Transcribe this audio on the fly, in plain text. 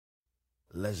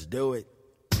Let's do it.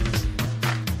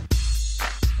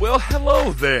 Well,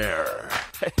 hello there.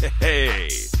 Hey,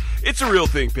 it's a Real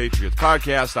Thing Patriots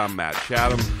podcast. I'm Matt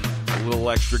Chatham. A little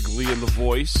extra glee in the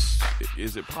voice.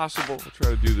 Is it possible? I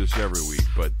try to do this every week,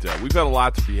 but we've had a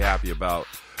lot to be happy about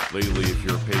lately if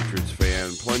you're a Patriots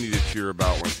fan. Plenty to cheer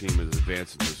about when a team is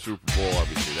advancing to the Super Bowl.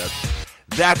 Obviously,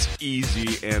 that's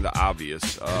easy and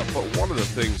obvious. But one of the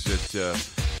things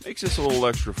that makes this a little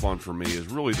extra fun for me is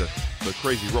really the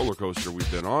crazy roller coaster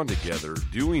we've been on together,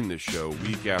 doing this show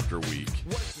week after week,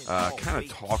 kind of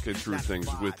talking through things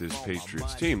with this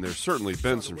Patriots team. There's certainly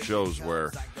been some shows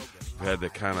where we've had to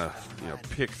kind of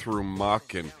pick through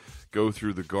muck and go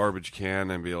through the garbage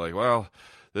can and be like, well,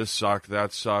 this sucked,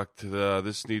 that sucked,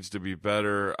 this needs to be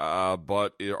better,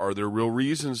 but are there real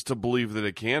reasons to believe that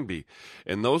it can be?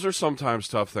 And those are sometimes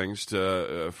tough things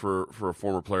for a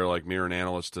former player like me or an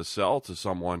analyst to sell to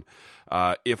someone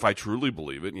if I truly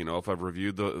believe it. If I've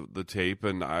reviewed the tape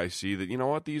and I see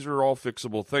that, these are all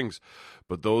fixable things.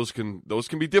 But those can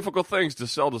be difficult things to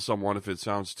sell to someone if it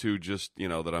sounds too just,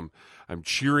 that I'm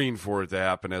cheering for it to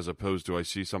happen, as opposed to I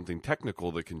see something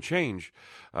technical that can change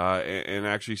and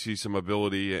actually see some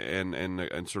ability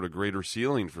and sort of greater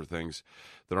ceiling for things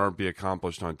that aren't being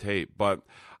accomplished on tape. But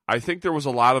I think there was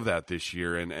a lot of that this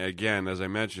year. And again, as I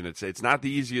mentioned, it's not the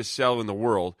easiest sell in the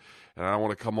world. And I don't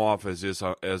want to come off as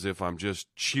if I'm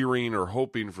just cheering or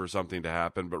hoping for something to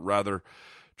happen, but rather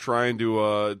trying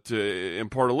to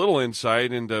impart a little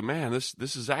insight into, man,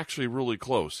 this is actually really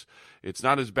close. It's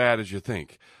not as bad as you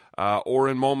think. Or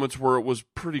in moments where it was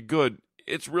pretty good,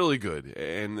 it's really good.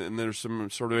 And there's some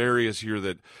sort of areas here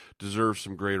that deserve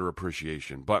some greater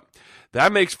appreciation. But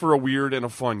that makes for a weird and a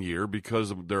fun year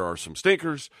because there are some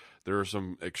stinkers. There are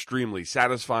some extremely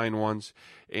satisfying ones.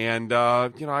 And,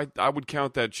 I would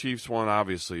count that Chiefs one,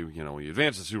 obviously, when you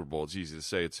advance the Super Bowl, it's easy to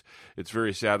say it's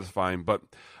very satisfying. But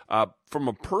from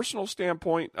a personal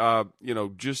standpoint,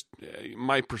 just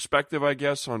my perspective, I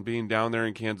guess, on being down there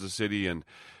in Kansas City and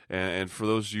for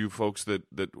those of you folks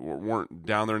that weren't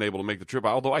down there and able to make the trip,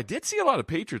 although I did see a lot of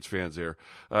Patriots fans there,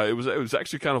 it was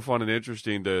actually kind of fun and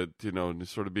interesting to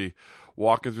sort of be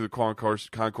walking through the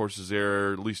concourses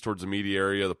there, at least towards the media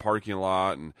area, the parking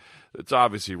lot, and it's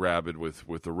obviously rabid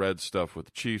with the red stuff with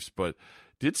the Chiefs, but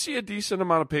did see a decent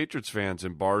amount of Patriots fans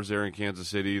in bars there in Kansas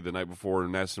City the night before,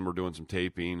 and Nesson were doing some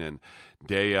taping and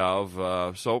day of.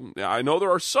 So I know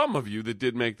there are some of you that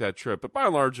did make that trip, but by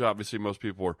and large, obviously, most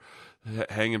people were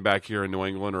hanging back here in New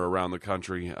England or around the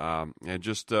country and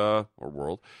just or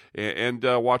world and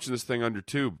watching this thing under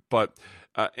tube. But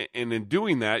and in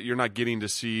doing that, you're not getting to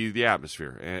see the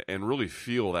atmosphere and really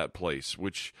feel that place,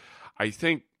 which I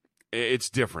think it's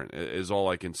different, is all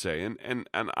I can say. And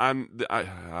I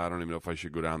don't even know if I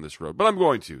should go down this road, but I'm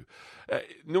going to.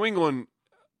 New England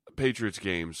Patriots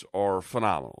games are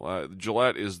phenomenal.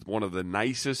 Gillette is one of the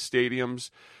nicest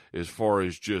stadiums as far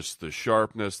as just the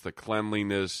sharpness, the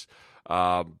cleanliness,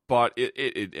 but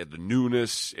the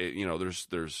newness.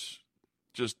 There's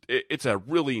just it's a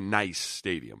really nice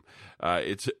stadium.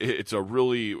 It's a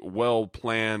really well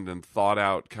planned and thought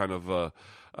out kind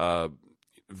of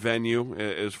venue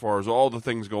as far as all the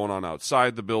things going on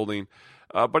outside the building,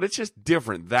 but it's just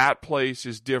different. That place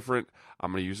is different.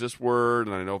 I'm going to use this word,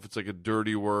 and I know if it's like a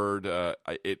dirty word,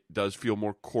 it does feel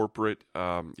more corporate.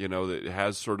 That it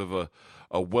has sort of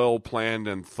a well-planned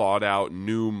and thought-out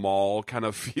new mall kind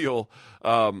of feel,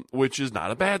 which is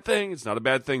not a bad thing. It's not a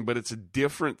bad thing, but it's a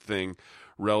different thing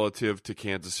relative to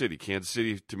Kansas City. Kansas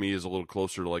City, to me, is a little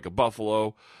closer to like a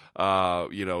Buffalo.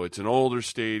 It's an older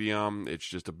stadium. It's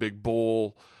just a big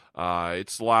bowl.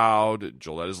 It's loud.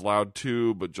 Gillette is loud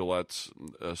too, but Gillette's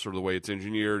sort of the way it's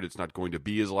engineered. It's not going to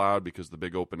be as loud because the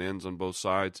big open ends on both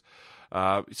sides.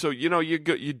 So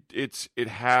it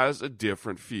has a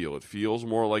different feel. It feels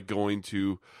more like going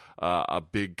to a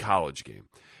big college game.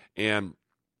 And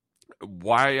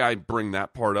why I bring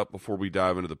that part up before we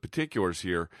dive into the particulars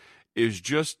here is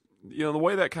just the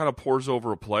way that kind of pours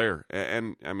over a player.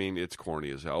 And I mean, it's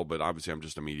corny as hell, but obviously I'm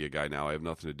just a media guy now. I have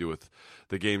nothing to do with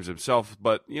the games themselves.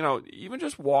 But, even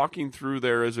just walking through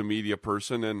there as a media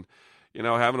person and,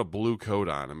 having a blue coat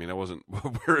on. I mean, I wasn't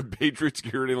wearing Patriots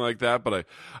gear or anything like that, but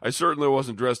I certainly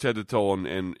wasn't dressed head to toe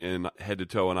in head to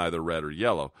toe in either red or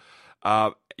yellow.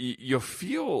 You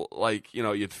feel like,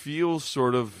 you'd feel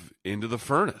sort of into the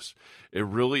furnace. It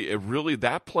really,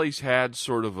 that place had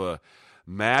sort of a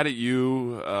mad at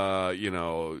you,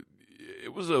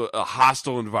 it was a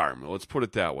hostile environment. Let's put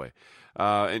it that way.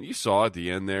 And you saw at the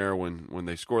end there when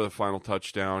they score the final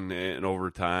touchdown in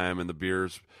overtime and the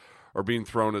beers are being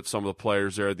thrown at some of the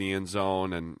players there at the end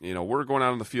zone. And, we're going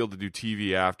out on the field to do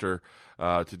TV after,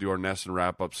 to do our Nest and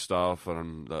wrap-up stuff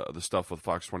and the stuff with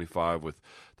Fox 25 with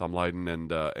Tom Lydon and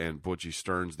Butchie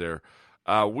Stearns there.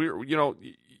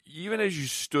 Even as you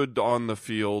stood on the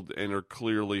field and are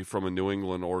clearly from a New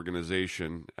England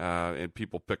organization, and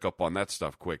people pick up on that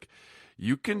stuff quick,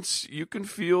 you can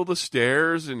feel the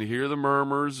stares and hear the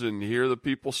murmurs and hear the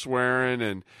people swearing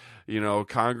and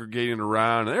congregating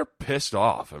around, and they're pissed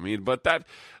off. I mean, but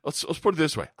let's put it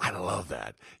this way: I love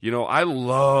that. I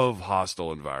love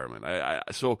hostile environment.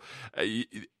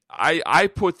 I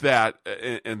put that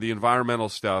and the environmental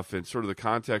stuff and sort of the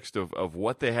context of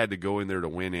what they had to go in there to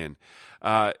win in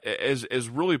as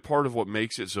really part of what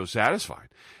makes it so satisfying.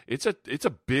 It's a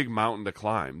big mountain to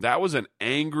climb. That was an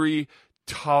angry,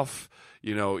 tough.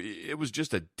 It was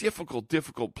just a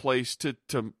difficult place to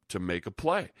make a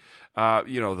play.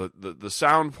 The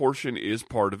sound portion is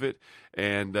part of it,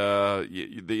 and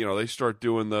they start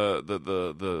doing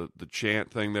the chant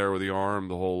thing there with the arm,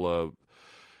 the whole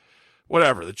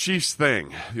whatever, the Chiefs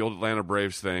thing, the old Atlanta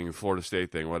Braves thing, Florida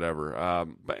State thing, whatever.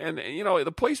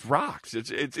 The place rocks.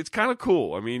 It's kind of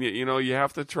cool. I mean, you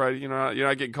have to try. You're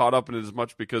not getting caught up in it as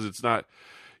much because it's not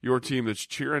your team that's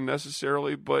cheering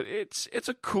necessarily, but it's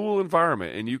a cool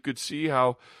environment, and you could see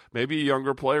how maybe a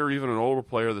younger player, even an older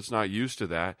player that's not used to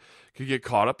that, could get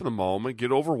caught up in the moment,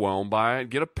 get overwhelmed by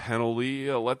it, get a penalty,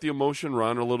 let the emotion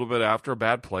run a little bit after a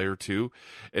bad play or two,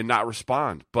 and not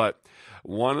respond. But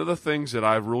one of the things that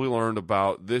I've really learned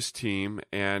about this team,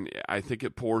 and I think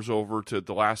it pours over to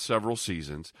the last several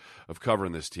seasons of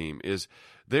covering this team, is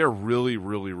they are really,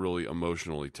 really, really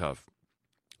emotionally tough.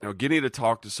 Getting to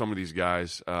talk to some of these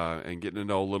guys and getting to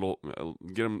know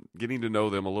getting to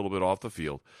know them a little bit off the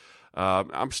field.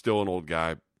 I'm still an old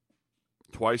guy,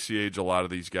 twice the age of a lot of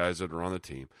these guys that are on the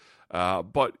team.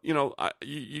 But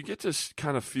you get to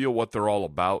kind of feel what they're all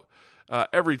about.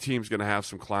 Every team's going to have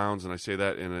some clowns, and I say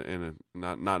that in a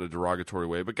not in a derogatory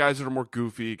way, but guys that are more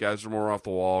goofy, guys that are more off the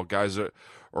wall, guys that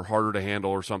are harder to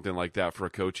handle or something like that for a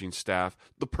coaching staff,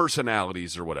 the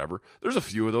personalities or whatever. There's a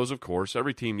few of those, of course.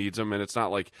 Every team needs them, and it's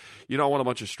not like you don't want a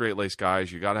bunch of straight-laced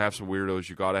guys. You got to have some weirdos.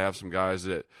 You got to have some guys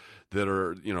that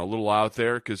are a little out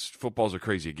there, because football's a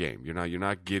crazy game. You're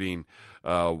not getting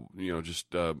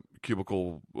just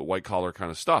cubicle white collar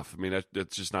kind of stuff. I mean,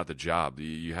 that's just not the job.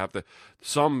 You have to.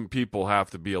 Some people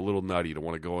have to be a little nutty to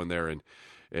want to go in there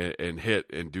and hit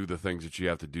and do the things that you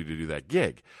have to do that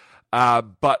gig.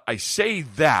 But I say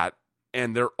that,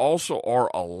 and there also are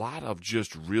a lot of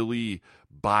just really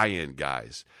buy-in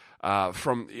guys.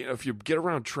 If you get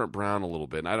around Trent Brown a little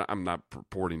bit, and I'm not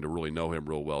purporting to really know him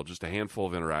real well, just a handful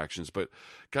of interactions, but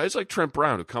guys like Trent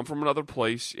Brown who come from another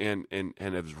place and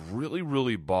have really,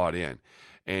 really bought in.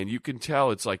 And you can tell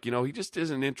it's like, he just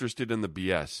isn't interested in the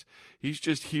BS. He's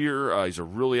just here. He's a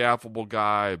really affable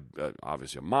guy,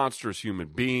 obviously a monstrous human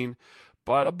being.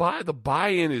 But the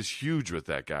buy-in is huge with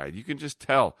that guy. You can just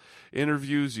tell.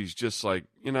 Interviews, he's just like,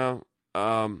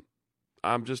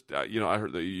 I'm just, I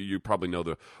heard that you probably know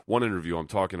the one interview I'm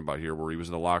talking about here where he was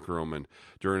in the locker room and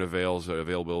during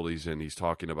availabilities, and he's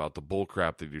talking about the bull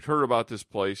crap that he'd heard about this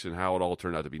place and how it all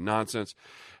turned out to be nonsense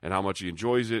and how much he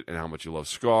enjoys it and how much he loves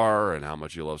Scar and how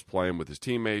much he loves playing with his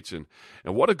teammates and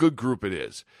what a good group it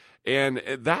is. And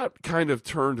that kind of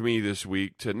turned me this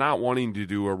week to not wanting to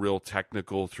do a real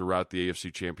technical throughout the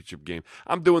AFC Championship game.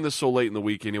 I'm doing this so late in the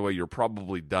week anyway, you're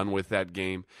probably done with that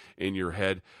game in your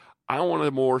head. I want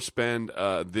to more spend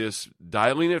this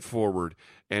dialing it forward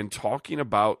and talking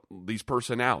about these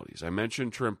personalities. I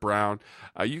mentioned Trent Brown.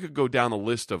 You could go down the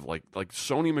list of like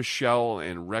Sony Michel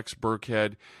and Rex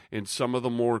Burkhead and some of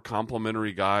the more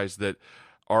complimentary guys that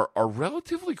are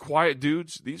relatively quiet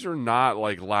dudes. These are not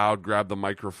like loud, grab the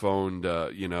microphone,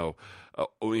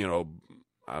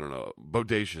 I don't know,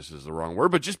 bodacious is the wrong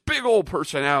word, but just big old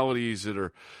personalities that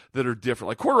are different.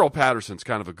 Like Cordero Patterson's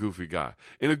kind of a goofy guy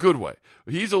in a good way.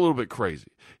 He's a little bit crazy.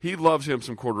 He loves him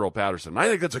some Cordero Patterson. I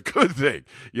think that's a good thing.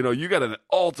 You got an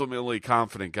ultimately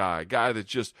confident guy, a guy that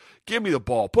just give me the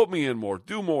ball, put me in more,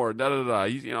 do more,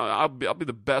 I'll be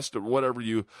the best at whatever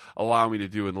you allow me to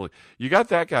do in the league. You got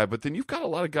that guy, but then you've got a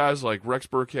lot of guys like Rex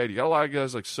Burkhead. You got a lot of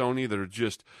guys like Sony that are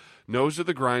just nose to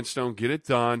the grindstone, get it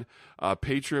done,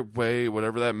 Patriot way,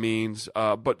 whatever that means,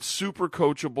 but super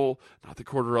coachable. Not that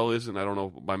Cordero isn't. I don't know,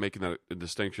 by making that a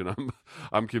distinction,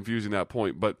 I'm confusing that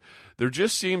point. But there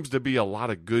just seems to be a lot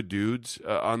of good dudes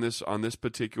on this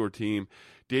particular team.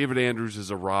 David Andrews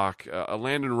is a rock.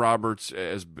 Landon Roberts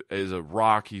is a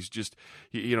rock. He's just,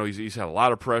 he's had a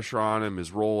lot of pressure on him.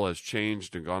 His role has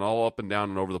changed and gone all up and down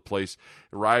and over the place.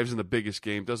 Arrives in the biggest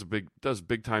game, does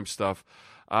big time stuff.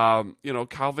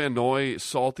 Kyle Van Noy,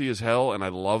 salty as hell, and I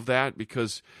love that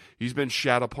because he's been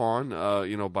shat upon,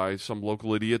 by some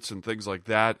local idiots and things like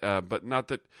that. But not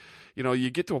that, you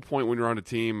get to a point when you're on a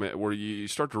team where you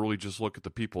start to really just look at the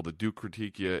people that do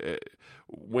critique you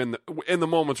in the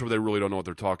moments where they really don't know what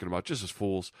they're talking about, just as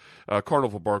fools,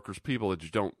 carnival barkers, people that you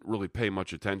don't really pay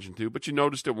much attention to, but you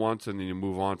noticed it once and then you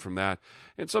move on from that.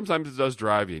 And sometimes it does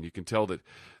drive you, and you can tell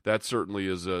that certainly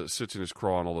is sits in his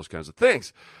craw and all those kinds of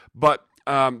things. But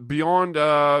beyond,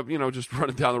 just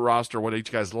running down the roster, what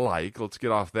each guy's like, let's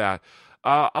get off that.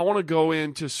 I want to go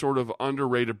into sort of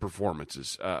underrated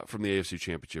performances from the AFC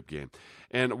Championship game.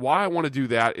 And why I want to do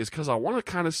that is because I want to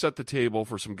kind of set the table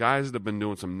for some guys that have been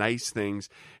doing some nice things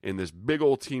in this big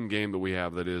old team game that we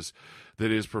have that is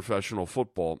professional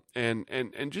football, and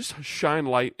just shine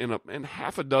light in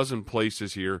half a dozen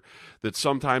places here that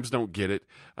sometimes don't get it,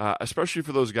 especially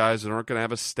for those guys that aren't going to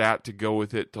have a stat to go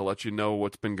with it to let you know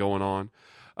what's been going on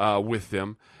with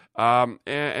them.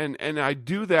 And I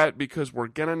do that because we're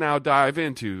going to now dive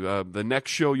into the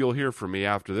next show you'll hear from me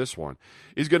after this one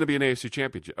is going to be an AFC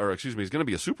Championship, it's going to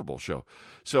be a Super Bowl show.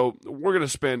 So we're going to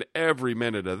spend every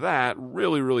minute of that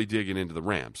really, really digging into the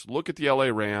Rams. Look at the LA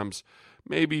Rams,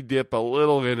 maybe dip a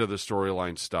little into the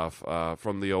storyline stuff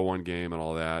from the 0-1 game and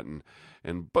all that,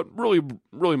 but really,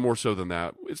 really more so than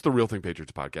that, it's the Real Thing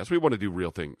Patriots podcast. We want to do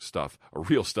real stuff.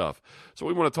 So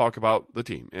we want to talk about the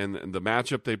team and the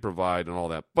matchup they provide and all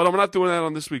that. But I'm not doing that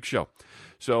on this week's show.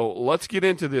 So let's get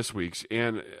into this week's.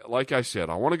 And like I said,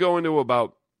 I want to go into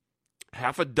about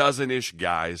half a dozen-ish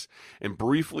guys and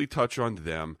briefly touch on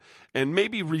them and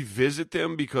maybe revisit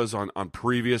them because on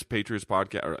previous Patriots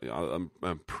podcast,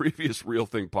 on previous Real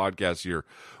Thing podcasts here,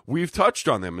 we've touched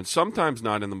on them, and sometimes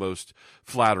not in the most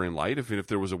flattering light. If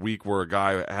there was a week where a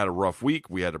guy had a rough week,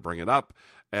 we had to bring it up.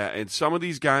 And some of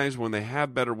these guys, when they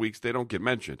have better weeks, they don't get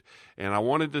mentioned. And I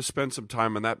wanted to spend some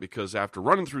time on that because after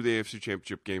running through the AFC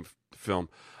Championship game film,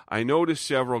 I noticed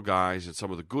several guys and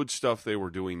some of the good stuff they were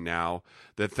doing now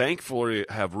that thankfully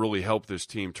have really helped this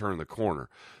team turn the corner.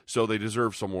 So they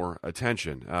deserve some more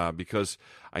attention because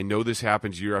I know this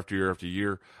happens year after year after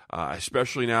year,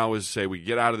 especially now as, say, we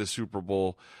get out of the Super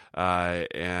Bowl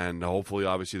and hopefully,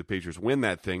 obviously, the Patriots win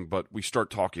that thing, but we start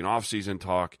talking off-season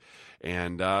talk.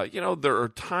 And, there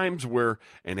are times where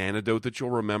an anecdote that you'll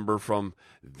remember from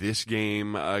this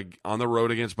game on the road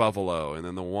against Buffalo and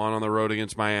then the one on the road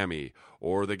against Miami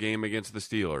or the game against the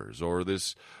Steelers or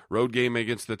this road game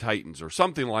against the Titans or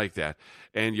something like that.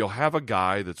 And you'll have a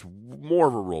guy that's more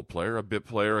of a role player, a bit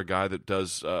player, a guy that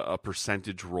does a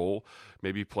percentage role,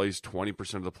 maybe plays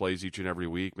 20% of the plays each and every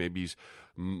week. Maybe he's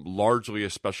largely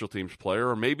a special teams player,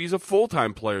 or maybe he's a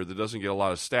full-time player that doesn't get a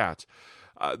lot of stats.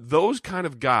 Those kind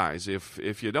of guys,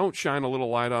 if you don't shine a little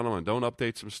light on them and don't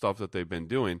update some stuff that they've been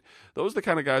doing, those are the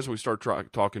kind of guys when we start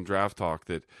talking draft talk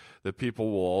that people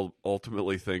will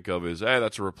ultimately think of as,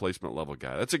 that's a replacement level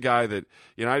guy. That's a guy that,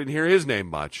 I didn't hear his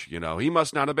name much. He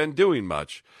must not have been doing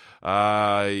much.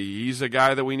 He's a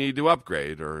guy that we need to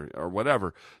upgrade or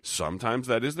whatever. Sometimes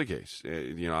that is the case.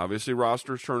 Obviously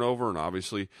rosters turn over and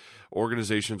obviously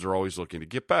organizations are always looking to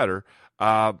get better.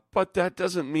 But that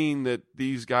doesn't mean that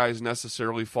these guys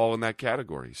necessarily fall in that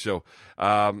category. So,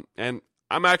 and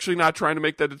I'm actually not trying to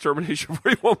make that determination for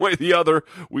you one way or the other.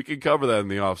 We can cover that in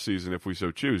the offseason if we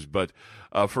so choose. But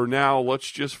for now,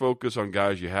 let's just focus on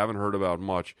guys you haven't heard about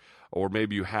much, or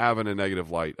maybe you have in a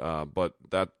negative light. But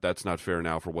that's not fair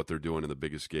now for what they're doing in the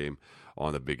biggest game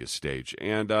on the biggest stage.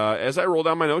 And as I roll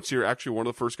down my notes here, actually one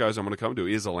of the first guys I'm going to come to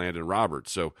is Landon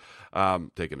Roberts. So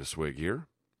taking a swig here.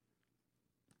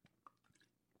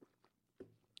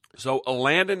 So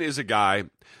Landon is a guy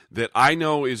that I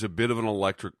know is a bit of an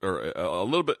electric, or a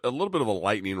little bit of a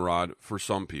lightning rod for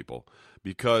some people,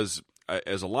 because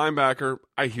as a linebacker,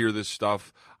 I hear this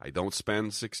stuff. I don't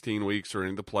spend 16 weeks or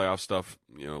any of the playoff stuff,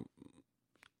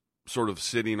 sort of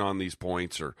sitting on these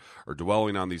points or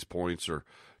dwelling on these points or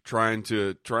trying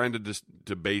to just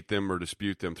debate them or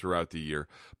dispute them throughout the year.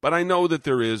 But I know that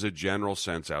there is a general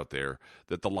sense out there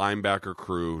that the linebacker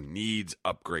crew needs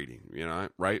upgrading,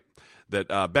 right?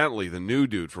 That Bentley, the new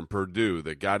dude from Purdue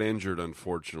that got injured,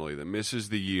 unfortunately, that misses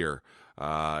the year,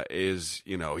 is,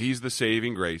 he's the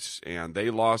saving grace, and they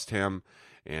lost him,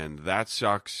 and that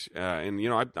sucks.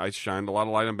 I shined a lot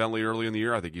of light on Bentley early in the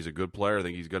year. I think he's a good player. I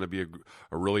think he's going to be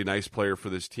a really nice player for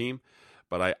this team.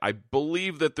 But I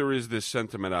believe that there is this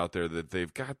sentiment out there that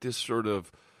they've got this sort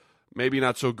of maybe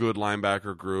not so good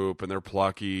linebacker group, and they're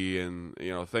plucky, and,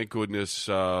 thank goodness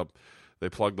they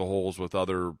plug the holes with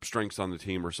other strengths on the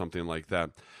team or something like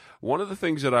that. one of the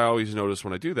things that I always notice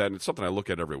when I do that, and it's something I look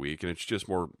at every week, and it's just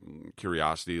more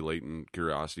curiosity, latent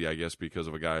curiosity, I guess, because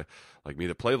of a guy like me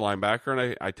that played linebacker,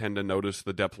 and I tend to notice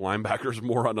the depth linebackers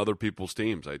more on other people's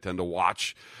teams. I tend to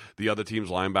watch the other team's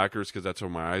linebackers because that's where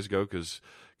my eyes go, because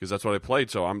that's what I played.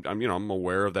 So I'm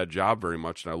aware of that job very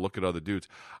much, and I look at other dudes.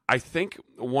 I think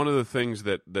one of the things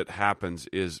that happens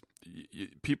is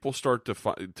people start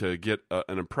to get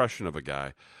an impression of a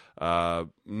guy,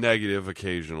 negative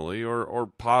occasionally, or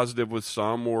positive with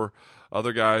some, or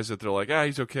other guys that they're like,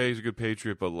 he's okay, he's a good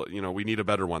Patriot, but we need a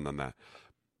better one than that.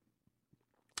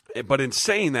 But in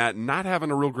saying that, not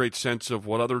having a real great sense of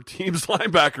what other teams'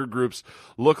 linebacker groups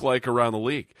look like around the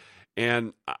league.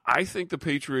 And I think the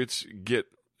Patriots get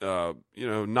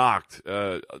knocked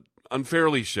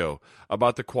unfairly so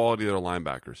about the quality of their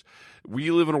linebackers. We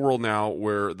live in a world now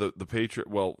where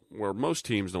where most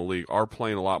teams in the league are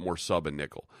playing a lot more sub and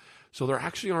nickel. So there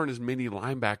actually aren't as many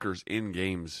linebackers in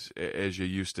games as you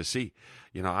used to see.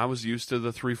 I was used to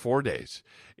the 3-4 days.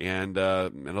 And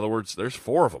in other words, there's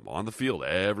 4 of them on the field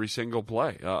every single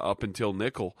play up until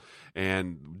nickel.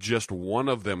 And just one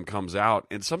of them comes out.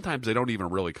 And sometimes they don't even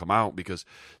really come out because,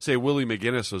 say, Willie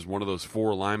McGinnis was one of those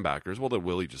 4 linebackers. Well, then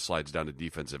Willie just slides down to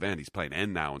defensive end. He's playing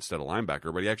end now instead of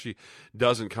linebacker, but he actually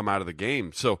doesn't come out of the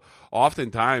game. So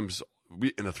oftentimes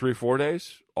in the 3-4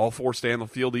 days, all 4 stay on the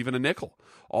field, even a nickel.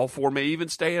 All 4 may even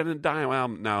stay in a dime. Well,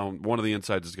 now one of the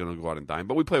insides is going to go out in dime,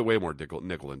 but we play way more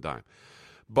nickel than dime.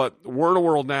 But we're in a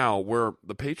world now where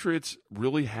the Patriots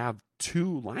really have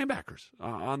 2 linebackers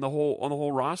on the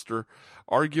whole roster,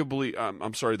 arguably.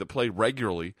 That play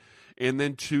regularly, and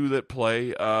then 2 that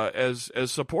play as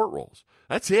support roles.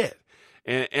 That's it,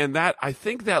 and that, I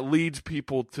think, that leads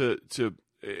people to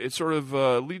it sort of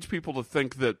leads people to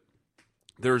think that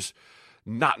there's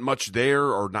not much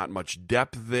there, or not much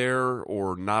depth there,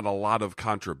 or not a lot of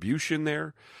contribution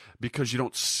there, because you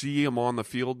don't see them on the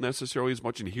field necessarily as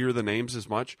much and hear the names as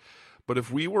much. But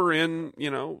if we were in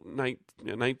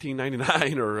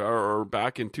 1999 or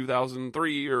back in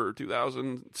 2003 or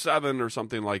 2007 or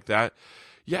something like that,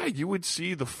 you would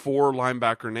see the 4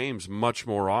 linebacker names much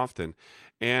more often.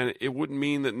 And it wouldn't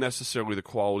mean that necessarily the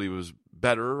quality was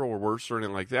better or worse or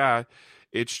anything like that.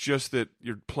 It's just that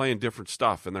you're playing different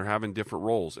stuff, and they're having different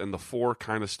roles, and the 4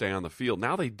 kind of stay on the field.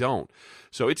 Now they don't.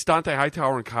 So it's Dante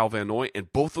Hightower and Kyle Van Noy,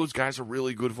 and both those guys are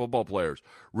really good football players.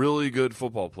 Really good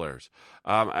football players.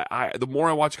 The more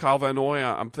I watch Kyle Van Noy,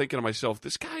 I'm thinking to myself,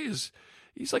 this guy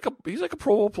he's like a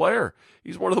Pro Bowl player.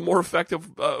 He's one of the more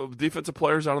effective defensive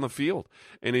players out on the field,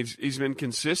 and he's been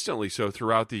consistently so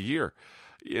throughout the year.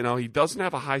 He doesn't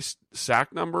have a high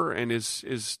sack number, and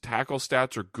his tackle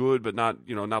stats are good, but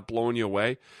not blowing you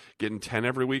away, getting 10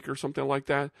 every week or something like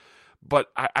that. But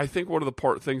I think one of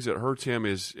the things that hurts him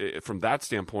is, from that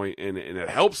standpoint, and it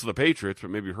helps the Patriots,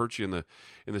 but maybe hurts you in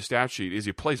the stat sheet, is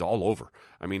he plays all over.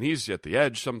 I mean, he's at the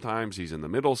edge sometimes, he's in the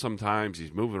middle sometimes,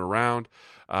 he's moving around,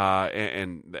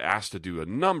 and asked to do a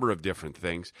number of different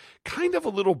things. Kind of a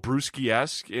little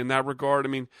Brewski-esque in that regard. I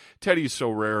mean, Teddy's so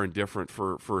rare and different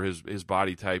for his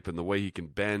body type, and the way he can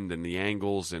bend, and the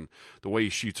angles, and the way he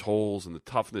shoots holes, and the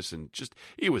toughness, and just,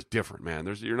 he was different,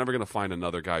 man. You're never going to find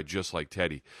another guy just like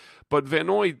Teddy. But Van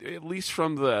Noy, at least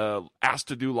from the asked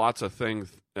to do lots of things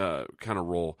kind of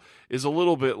role, is a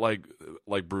little bit like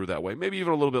Brew that way. Maybe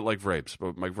even a little bit like Vrabes,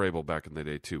 but Mike Vrabel back in the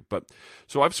day too. But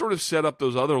so I've sort of set up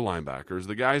those other linebackers,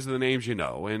 the guys and the names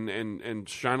and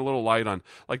shine a little light on,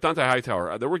 like Dante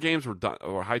Hightower. There were games where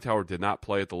Hightower did not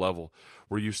play at the level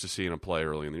we're used to seeing him play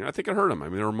early in the year. I think it hurt him. I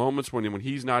mean, there are moments when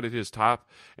he's not at his top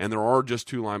and there are just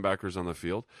 2 linebackers on the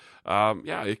field.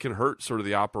 It can hurt sort of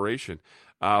the operation.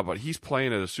 But he's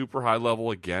playing at a super high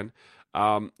level again.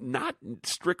 Not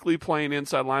strictly playing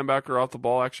inside linebacker off the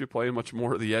ball, actually playing much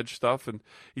more of the edge stuff, and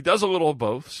he does a little of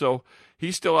both. So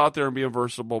he's still out there and being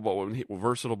versatile,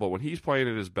 but when he's playing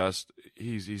at his best,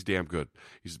 he's damn good.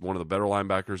 He's one of the better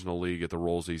linebackers in the league at the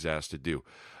roles he's asked to do.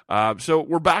 So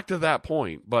we're back to that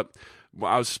point, but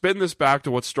I was spinning this back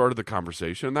to what started the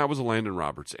conversation, and that was Landon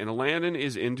Roberts. And Landon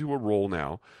is into a role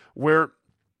now where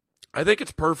I think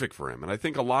it's perfect for him, and I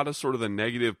think a lot of sort of the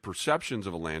negative perceptions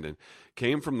of Landon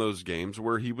came from those games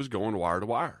where he was going wire to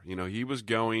wire. He was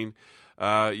going,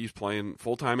 he's playing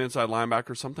full-time inside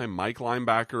linebacker, sometimes Mike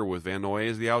linebacker with Van Noy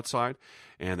as the outside,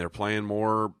 and they're playing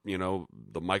more,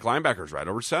 the Mike linebacker's right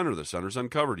over center. The center's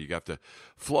uncovered. You have to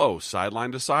flow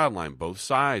sideline to sideline, both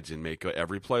sides, and make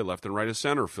every play left and right of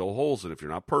center, fill holes, and if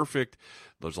you're not perfect,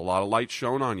 there's a lot of light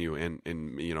shown on you, and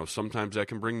sometimes that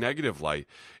can bring negative light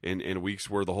in weeks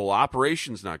where the whole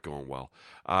operation's not going well.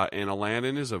 And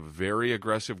Landon is a very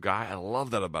aggressive guy. I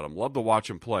love that about him. Love to watch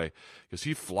him play because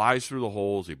he flies through the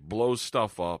holes. He blows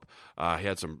stuff up.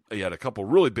 He had a couple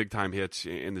really big time hits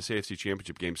in this AFC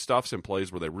Championship game. Stuffs and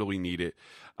plays where they really need it.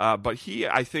 But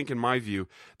I think, in my view,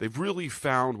 they've really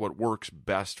found what works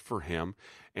best for him.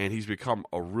 And he's become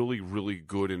a really, really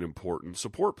good and important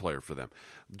support player for them.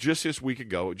 Just this week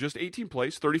ago, just 18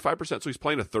 plays, 35%. So he's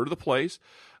playing a third of the plays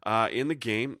in the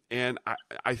game. And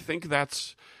I think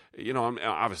that's,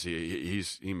 obviously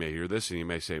he may hear this and he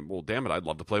may say, well, damn it, I'd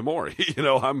love to play more.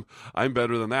 I'm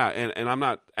better than that. And I'm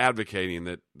not advocating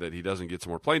that he doesn't get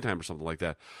some more playing time or something like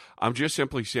that. I'm just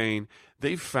simply saying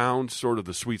they've found sort of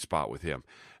the sweet spot with him.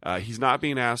 He's not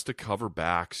being asked to cover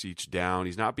backs each down.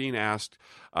 He's not being asked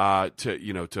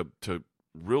to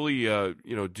really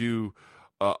do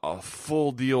a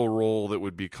full deal role that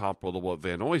would be comparable to what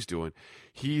Van Noy's doing.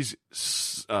 He's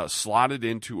slotted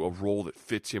into a role that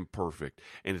fits him perfect.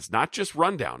 And it's not just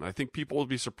rundown. I think people will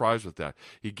be surprised with that.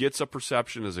 He gets a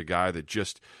perception as a guy that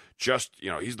just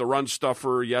he's the run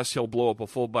stuffer. Yes, he'll blow up a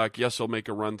fullback. Yes, he'll make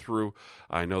a run through.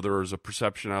 I know there is a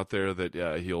perception out there that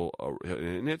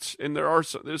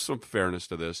there's some fairness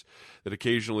to this, that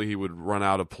occasionally he would run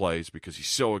out of plays because he's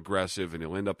so aggressive and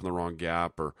he'll end up in the wrong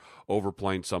gap or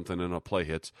overplaying something and a play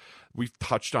hits. We've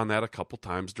touched on that a couple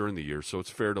times during the year, so it's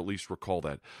fair to at least recall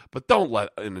that. But don't let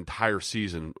an entire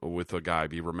season with a guy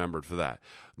be remembered for that.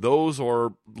 Those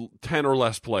are 10 or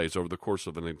less plays over the course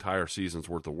of an entire season's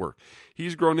worth of work.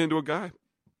 He's grown into a guy,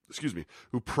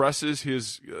 who presses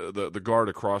the guard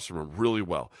across from him really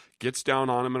well, gets down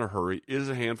on him in a hurry, is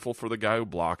a handful for the guy who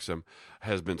blocks him,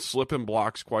 has been slipping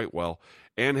blocks quite well,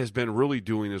 and has been really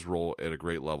doing his role at a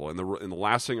great level. And the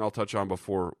last thing I'll touch on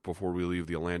before we leave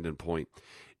the Landon point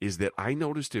is that I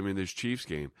noticed him in this Chiefs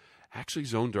game actually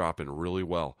zone dropping really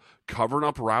well, covering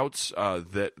up routes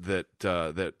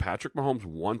that Patrick Mahomes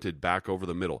wanted back over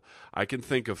the middle. I can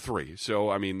think of 3.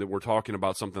 So, I mean, we're talking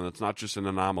about something that's not just an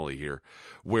anomaly here,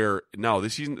 where, no,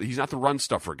 he's not the run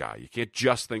stuffer guy. You can't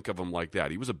just think of him like that.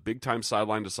 He was a big-time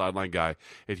sideline-to-sideline guy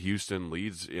at Houston,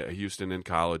 leads Houston in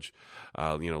college,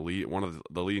 one of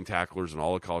the leading tacklers in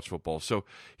all of college football. So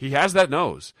he has that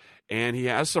nose. And he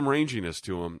has some ranginess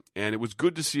to him, and it was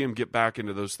good to see him get back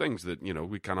into those things that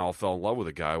we kind of all fell in love with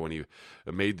a guy when he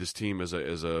made this team as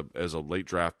a late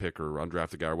draft pick or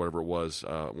undrafted guy or whatever it was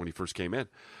when he first came in.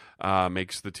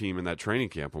 Makes the team in that training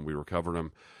camp when we were covering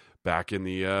him back in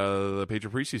the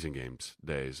Patriot preseason games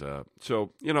days.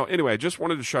 Anyway, I just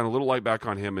wanted to shine a little light back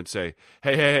on him and say,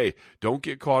 hey, don't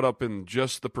get caught up in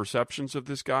just the perceptions of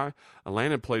this guy.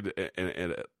 Landon played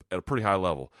at a pretty high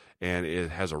level, and it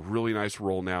has a really nice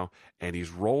roll now, and he's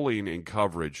rolling in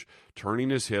coverage, turning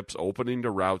his hips, opening to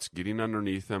routes, getting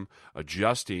underneath them,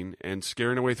 adjusting, and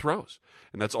scaring away throws.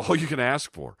 And that's all you can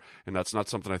ask for, and that's not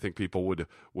something I think people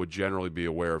would generally be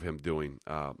aware of him doing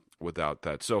without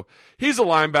that. So he's a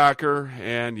linebacker,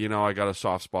 and, I got a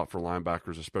soft spot for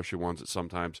linebackers, especially ones that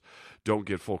sometimes don't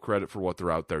get full credit for what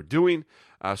they're out there doing.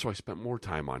 So I spent more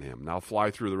time on him. Now I'll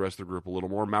fly through the rest of the group a little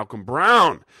more. Malcolm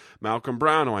Brown,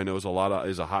 who I know is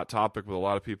a hot topic with a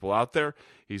lot of people out there.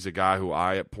 He's a guy who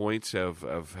I, at points,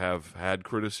 have had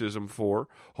criticism for,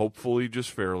 hopefully just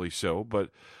fairly so.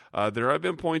 But there have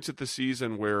been points at the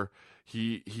season where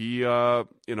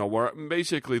where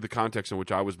basically the context in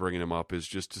which I was bringing him up is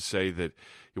just to say that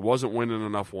he wasn't winning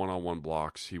enough one-on-one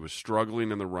blocks. He was struggling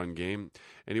in the run game,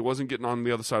 and he wasn't getting on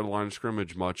the other side of the line of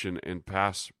scrimmage much in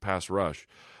pass rush.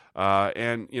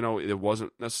 It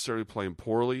wasn't necessarily playing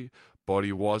poorly, but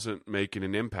he wasn't making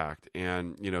an impact.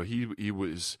 And, he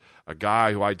was a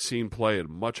guy who I'd seen play at a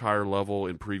much higher level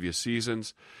in previous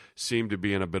seasons, seemed to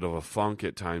be in a bit of a funk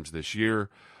at times this year.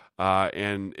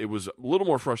 And it was a little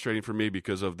more frustrating for me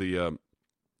because of the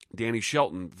Danny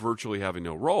Shelton virtually having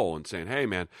no role and saying, "Hey,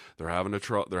 man, they're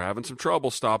having some trouble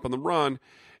stopping the run,"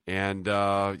 and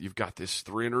you've got this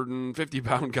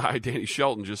 350-pound guy, Danny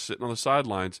Shelton, just sitting on the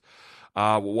sidelines.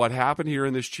 What happened here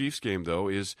in this Chiefs game, though,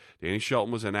 is Danny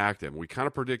Shelton was inactive. We kind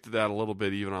of predicted that a little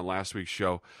bit even on last week's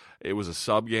show. It was a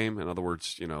sub game. In other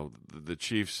words, the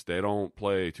Chiefs, they don't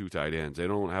play 2 tight ends. They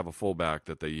don't have a fullback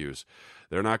that they use.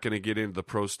 They're not going to get into the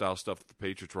pro-style stuff that the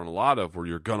Patriots run a lot of, where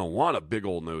you're going to want a big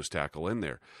old nose tackle in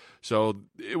there. So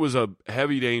it was a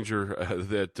heavy danger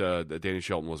that Danny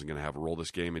Shelton wasn't going to have a role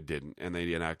this game. It didn't, and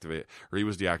he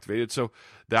was deactivated. So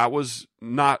that was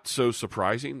not so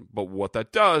surprising, but what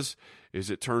that does is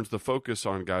it turns the focus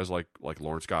on guys like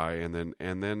Lawrence Guy and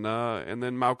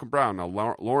then Malcolm Brown.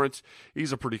 Now Lawrence,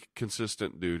 he's a pretty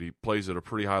consistent dude. He plays at a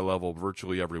pretty high level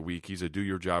virtually every week. He's a do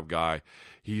your job guy.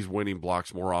 He's winning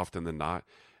blocks more often than not.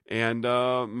 And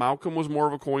Malcolm was more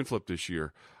of a coin flip this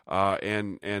year.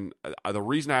 And the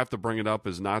reason I have to bring it up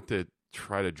is not to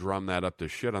try to drum that up to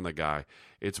shit on the guy.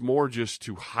 It's more just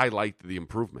to highlight the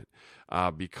improvement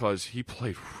because he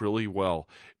played really well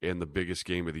in the biggest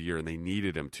game of the year, and they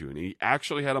needed him to. And he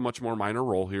actually had a much more minor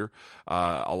role here.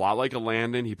 A lot like a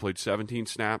Landon, he played 17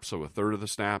 snaps, so a third of the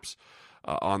snaps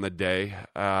on the day.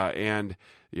 And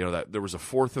that there was a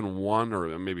 4th and 1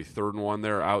 or maybe 3rd and 1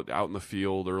 there out in the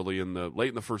field late in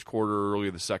the first quarter, early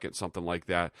in the second, something like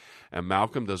that. And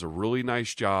Malcolm does a really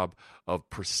nice job of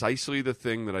precisely the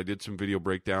thing that I did some video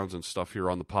breakdowns and stuff here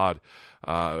on the pod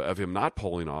of him not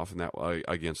pulling off, and that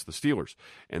against the Steelers.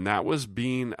 And that was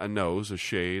being a nose, a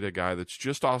shade, a guy that's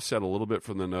just offset a little bit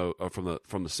from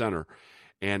the center,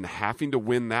 and having to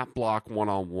win that block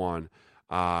one-on-one.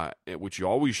 Which you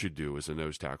always should do as a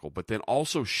nose tackle, but then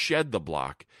also shed the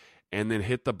block and then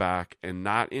hit the back and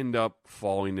not end up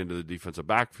falling into the defensive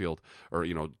backfield or,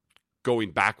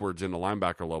 going backwards into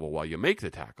linebacker level while you make the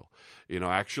tackle.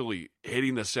 Actually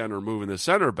hitting the center, moving the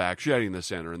center back, shedding the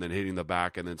center, and then hitting the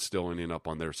back and then still ending up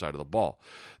on their side of the ball.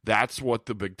 That's what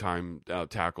the big-time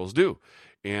tackles do.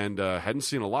 And hadn't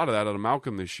seen a lot of that out of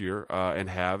Malcolm this year and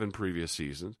have in previous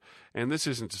seasons. And this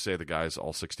isn't to say the guys,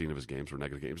 all 16 of his games were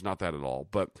negative games. Not that at all.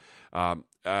 But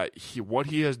what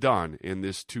he has done in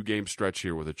this 2-game stretch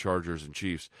here with the Chargers and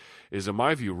Chiefs is, in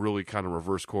my view, really kind of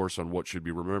reverse course on what should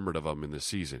be remembered of him in this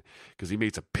season. Because he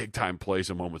made some big-time plays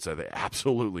in moments that they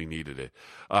absolutely needed it.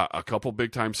 A couple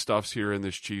big-time stuffs here in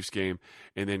this Chiefs game.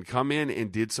 And then come in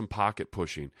and did some pocket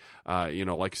pushing.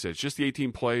 Like I said, it's just the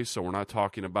 18 plays, so we're not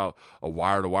talking about a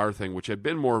wire-to-wire thing, which had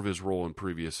been more of his role in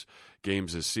previous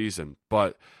games this season.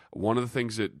 But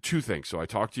two things. So I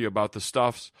talked to you about the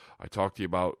stuffs. I talked to you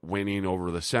about winning over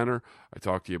the center. I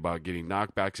talked to you about getting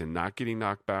knockbacks and not getting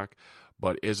knocked back.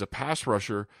 But as a pass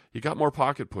rusher, he got more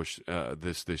pocket push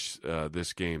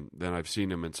this game than I've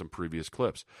seen him in some previous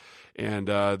clips. And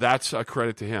that's a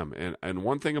credit to him. And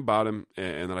one thing about him,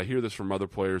 and then I hear this from other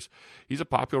players, he's a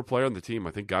popular player on the team.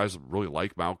 I think guys really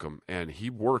like Malcolm, and he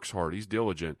works hard. He's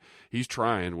diligent. He's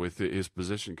trying with his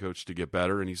position coach to get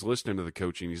better, and he's listening to the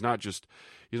coaching. He's not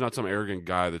some arrogant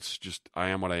guy that's just, I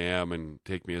am what I am, and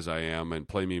take me as I am, and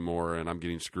play me more, and I'm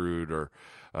getting screwed, or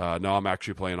no, I'm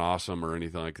actually playing awesome, or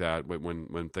anything like that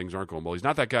when things aren't going well. He's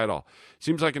not that guy at all.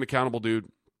 Seems like an accountable dude.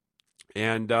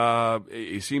 And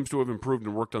he seems to have improved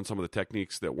and worked on some of the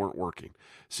techniques that weren't working.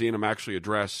 Seeing him actually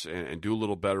address and do a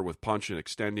little better with punch and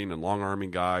extending and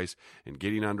long-arming guys and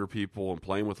getting under people and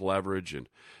playing with leverage and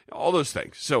all those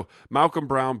things. So Malcolm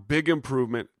Brown, big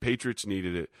improvement. Patriots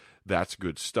needed it. That's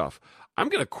good stuff. I'm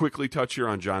going to quickly touch here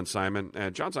on John Simon.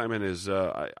 And John Simon is,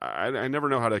 I never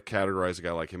know how to categorize a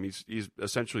guy like him. He's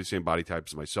essentially the same body type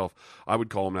as myself. I would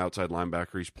call him an outside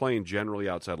linebacker. He's playing generally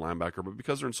outside linebacker, but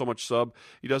because they're in so much sub,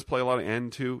 he does play a lot of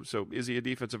end too. So is he a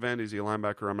defensive end? Is he a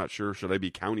linebacker? I'm not sure. Should I be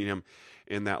counting him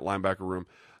in that linebacker room?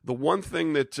 The one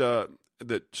thing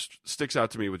that sticks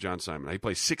out to me with John Simon, he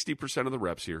plays 60% of the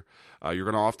reps here. You're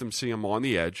going to often see him on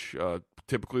the edge,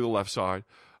 typically the left side.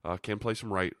 Can play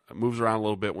some right, moves around a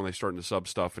little bit when they start to sub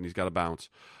stuff, and he's got to bounce.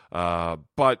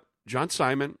 But John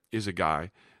Simon is a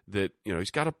guy that, he's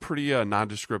got a pretty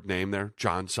nondescript name there,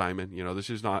 John Simon.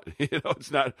 This is not, it's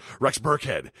not Rex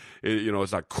Burkhead.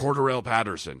 It's not Cordarrelle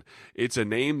Patterson. It's a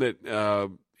name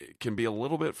that can be a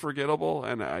little bit forgettable,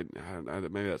 and I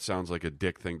maybe that sounds like a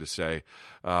dick thing to say.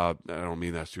 I don't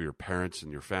mean that to your parents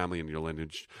and your family and your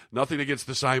lineage. Nothing against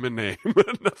the Simon name.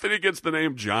 Nothing against the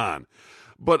name John.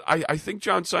 But I think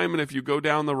John Simon, if you go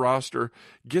down the roster,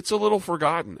 gets a little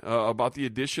forgotten about the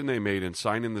addition they made in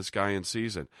signing this guy in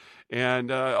season. And,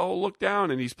 look down,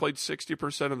 and he's played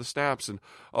 60% of the snaps. And,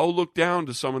 look down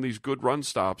to some of these good run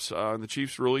stops. And the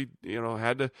Chiefs really,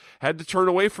 had to turn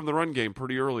away from the run game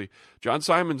pretty early. John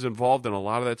Simon's involved in a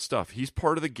lot of that stuff. He's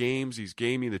part of the games. He's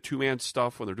gaming the two-man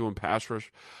stuff when they're doing pass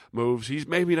rush moves. He's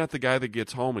maybe not the guy that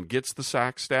gets home and gets the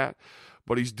sack stat,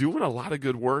 but he's doing a lot of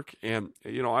good work. And,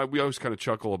 we always kind of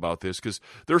chuckle about this because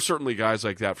there's certainly guys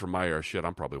like that from my era. Shit,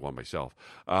 I'm probably one myself,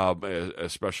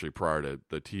 especially prior to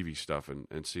the TV stuff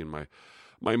and seeing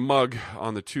my mug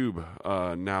on the tube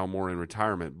now more in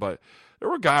retirement. But there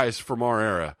were guys from our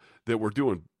era that were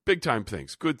doing big-time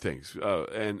things, good things.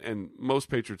 And most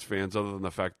Patriots fans, other than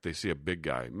the fact that they see a big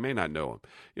guy, may not know him.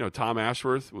 You know, Tom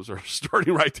Ashworth was our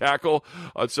starting right tackle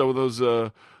on some of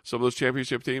those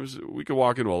championship teams. We could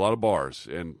walk into a lot of bars,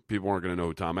 and people aren't going to know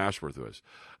who Tom Ashworth was.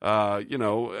 I'm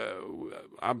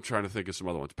trying to think of some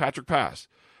other ones. Patrick Pass.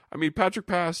 I mean, Patrick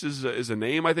Pass is a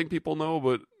name I think people know,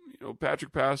 but,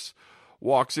 Patrick Pass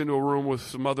walks into a room with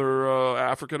some other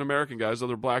African-American guys,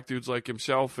 other black dudes like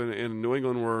himself in New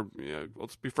England where,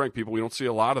 let's be frank, people, we don't see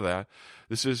a lot of that.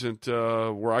 This isn't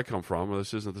where I come from.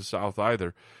 This isn't the South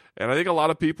either. And I think a lot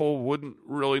of people wouldn't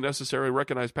really necessarily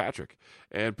recognize Patrick.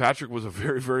 And Patrick was a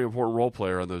very, very important role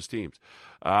player on those teams.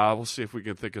 We'll see if we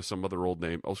can think of some other old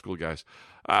school guys.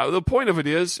 The point of it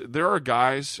is there are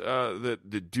guys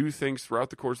that do things throughout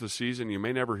the course of the season. You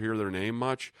may never hear their name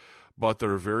much, but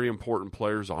they're very important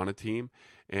players on a team.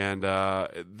 And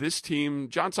this team,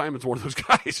 John Simon's one of those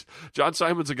guys. John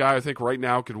Simon's a guy I think right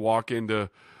now could walk into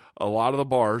a lot of the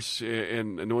bars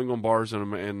in New England bars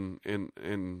and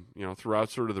throughout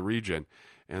sort of the region,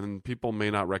 and people may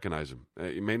not recognize him.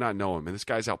 You may not know him. And this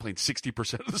guy's out playing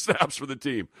 60% of the snaps for the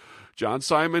team. John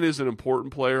Simon is an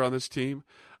important player on this team,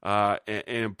 and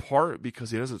in part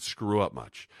because he doesn't screw up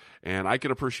much. And I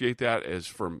can appreciate that as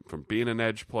from being an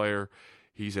edge player.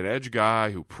 He's an edge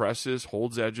guy who presses,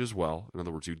 holds edges well. In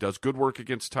other words, he does good work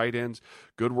against tight ends,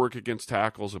 good work against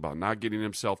tackles, about not getting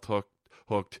himself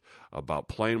hooked, about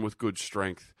playing with good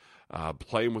strength,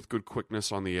 playing with good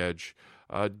quickness on the edge,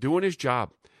 doing his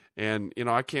job. And,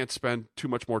 I can't spend too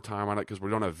much more time on it because we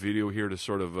don't have video here to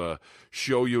sort of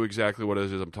show you exactly what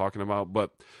it is I'm talking about.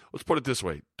 But let's put it this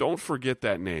way. Don't forget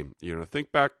that name.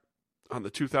 Think back on the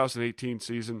 2018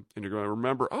 season, and you're going to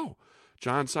remember,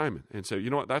 John Simon, and say,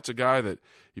 you know what, that's a guy that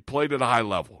he played at a high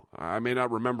level. I may not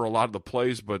remember a lot of the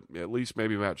plays, but at least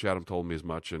maybe Matt Chatham told me as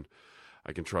much, and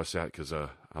I can trust that because I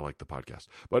like the podcast.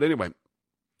 But anyway,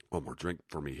 one more drink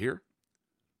for me here.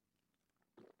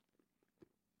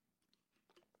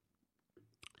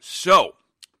 So,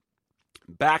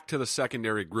 back to the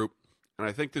secondary group, and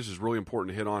I think this is really important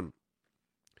to hit on,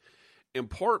 in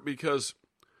part because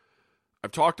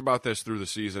I've talked about this through the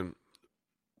season,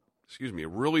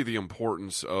 really the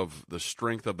importance of the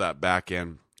strength of that back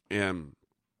end. And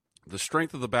the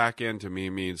strength of the back end to me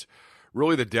means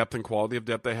really the depth and quality of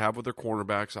depth they have with their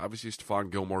cornerbacks. Obviously,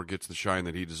 Stephon Gilmore gets the shine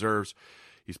that he deserves.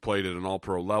 He's played at an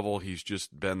all-pro level. He's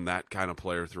just been that kind of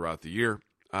player throughout the year.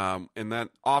 And that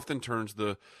often turns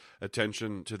the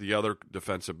attention to the other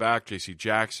defensive back, J.C.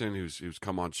 Jackson, who's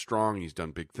come on strong. He's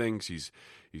done big things. He's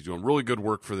doing really good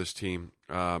work for this team.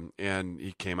 And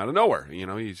he came out of nowhere. He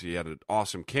had an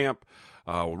awesome camp.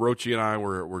 Rochi and I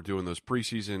were doing those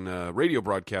preseason radio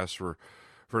broadcasts for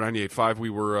 98.5. We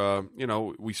were,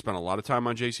 we spent a lot of time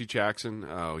on J.C. Jackson.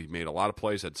 He made a lot of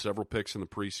plays, had several picks in the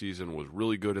preseason, was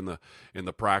really good in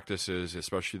the practices,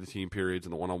 especially the team periods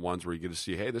and the one-on-ones where you get to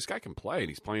see, hey, this guy can play, and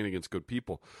he's playing against good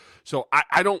people. So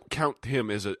I don't count him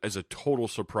as a total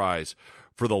surprise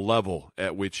for the level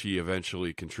at which he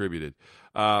eventually contributed.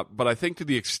 But I think to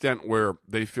the extent where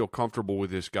they feel comfortable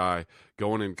with this guy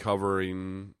going and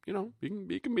covering,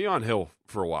 he can be on Hill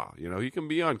for a while. He can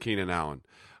be on Keenan Allen.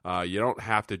 You don't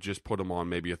have to just put him on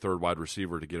maybe a third wide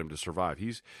receiver to get him to survive.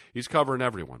 He's covering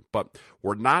everyone. But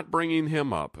we're not bringing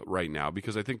him up right now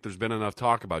because I think there's been enough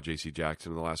talk about J.C.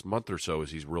 Jackson in the last month or so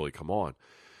as he's really come on.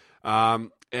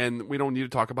 And we don't need to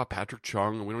talk about Patrick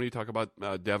Chung, and we don't need to talk about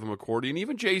Devin McCourty, and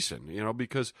even Jason,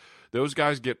 because those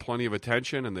guys get plenty of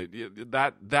attention, and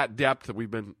that depth that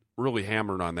we've been really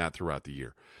hammering on that throughout the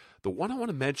year. The one I want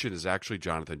to mention is actually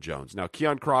Jonathan Jones. Now,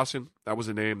 Keon Crossan, that was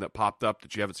a name that popped up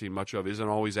that you haven't seen much of, isn't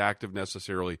always active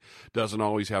necessarily, doesn't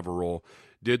always have a role,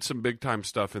 did some big-time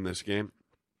stuff in this game,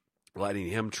 letting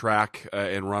him track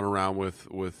and run around with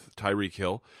Tyreek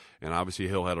Hill, and obviously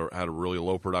Hill had a really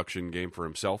low production game for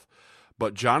himself.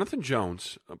 But Jonathan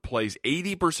Jones plays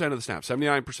 80% of the snaps,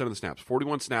 79% of the snaps,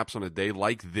 41 snaps on a day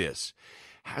like this,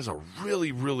 has a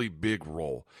really, really big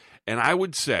role. And I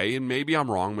would say, and maybe I'm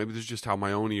wrong, maybe this is just how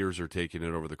my own ears are taking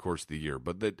it over the course of the year,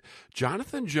 but that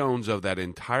Jonathan Jones of that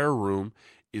entire room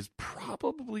is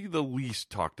probably the least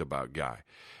talked about guy.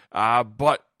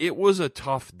 But it was a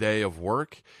tough day of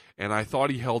work, and I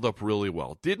thought he held up really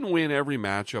well. Didn't win every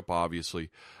matchup, obviously,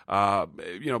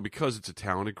 because it's a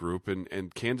talented group,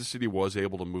 and Kansas City was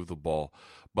able to move the ball.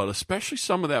 But especially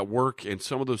some of that work and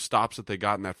some of those stops that they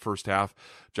got in that first half,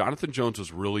 Jonathan Jones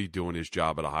was really doing his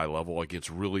job at a high level against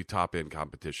really top-end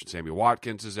competition. Sammy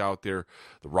Watkins is out there,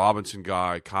 the Robinson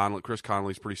guy, Chris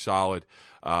Conley's pretty solid.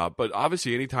 But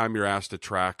obviously, anytime you're asked to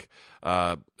track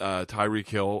Tyreek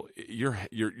Hill,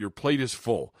 your plate is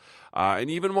full. And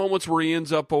even moments where he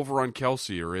ends up over on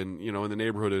Kelsey or in the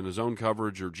neighborhood in his own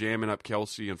coverage or jamming up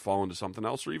Kelsey and falling to something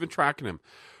else or even tracking him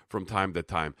from time to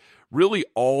time. Really,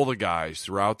 all the guys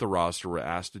throughout the roster were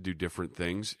asked to do different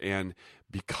things, and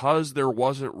because there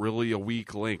wasn't really a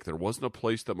weak link, there wasn't a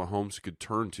place that Mahomes could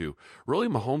turn to. Really,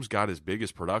 Mahomes got his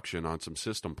biggest production on some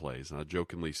system plays, and I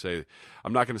jokingly say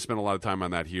I'm not going to spend a lot of time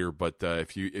on that here, but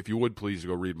if you would please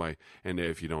go read and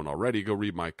if you don't already, go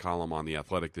read my column on The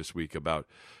Athletic this week about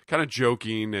kind of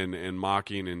joking and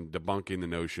mocking and debunking the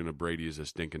notion of Brady as a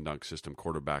stink and dunk system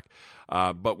quarterback.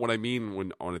 But what I mean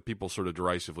when people sort of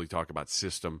derisively talk about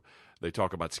system, they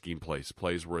talk about scheme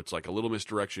plays where it's like a little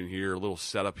misdirection here, a little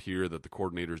setup here that the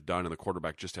coordinator's done, and the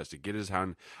quarterback just has to get his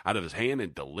hand out of his hand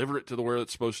and deliver it to where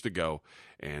it's supposed to go.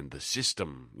 And the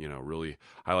system, really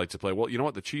highlights the play. Well, you know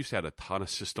what? The Chiefs had a ton of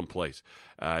system plays,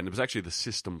 and it was actually the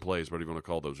system plays, whatever you want to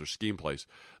call those, or scheme plays,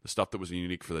 the stuff that was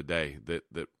unique for the day that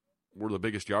were the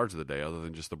biggest yards of the day, other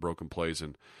than just the broken plays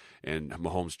and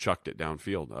Mahomes chucked it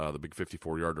downfield, the big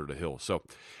 54-yarder to Hill. So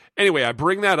anyway, I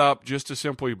bring that up just to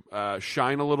simply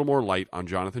shine a little more light on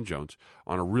Jonathan Jones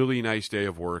on a really nice day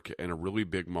of work and a really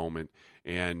big moment.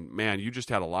 And, man, you just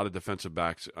had a lot of defensive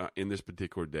backs in this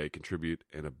particular day contribute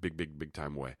in a big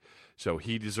time way. So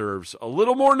he deserves a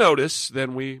little more notice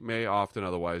than we may often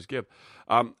otherwise give.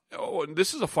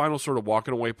 This is a final sort of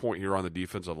walking away point here on the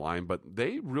defensive line, but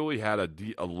they really had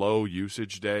a low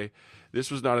usage day. This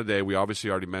was not a day. We obviously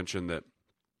already mentioned that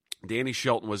Danny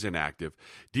Shelton was inactive.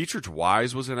 Dietrich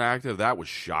Wise was inactive. That was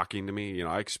shocking to me.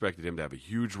 I expected him to have a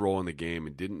huge role in the game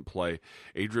and didn't play.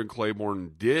 Adrian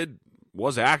Claiborne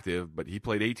was active, but he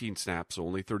played 18 snaps, so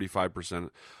only 35%,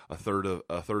 a third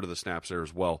of the snaps there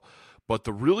as well. But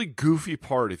the really goofy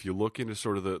part, if you look into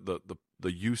sort of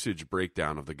the usage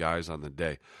breakdown of the guys on the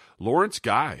day, Lawrence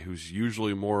Guy, who's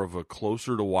usually more of a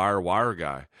closer to wire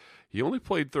guy, he only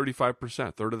played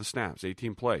 35%, third of the snaps,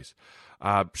 18 plays.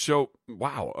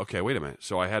 Wow, okay, wait a minute.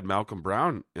 So I had Malcolm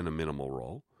Brown in a minimal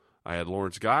role. I had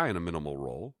Lawrence Guy in a minimal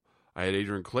role. I had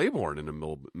Adrian Claiborne in a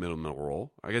minimal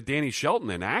role. I got Danny Shelton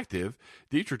inactive.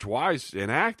 Dietrich Wise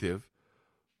inactive.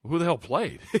 Who the hell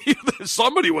played?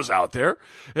 Somebody was out there.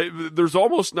 There's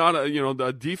almost not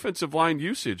a defensive line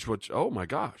usage, which, oh my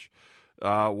gosh,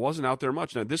 wasn't out there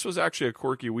much. Now, this was actually a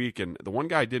quirky week, and the one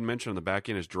guy I did mention on the back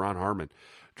end is Deron Harmon.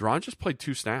 Deron just played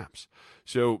 2 snaps.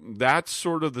 So that's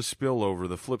sort of the spillover,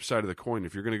 the flip side of the coin.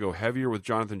 If you're going to go heavier with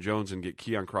Jonathan Jones and get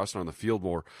Keon Crossen on the field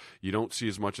more, you don't see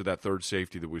as much of that third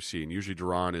safety that we've seen. Usually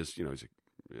Deron is, he's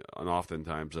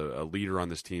oftentimes a leader on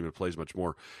this team and plays much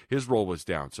more. His role was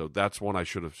down, so that's one I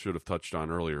should have touched on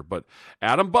earlier. But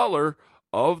Adam Butler,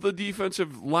 of the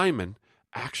defensive linemen,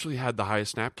 actually had the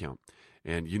highest snap count.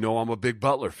 And I'm a big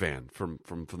Butler fan from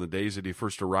the days that he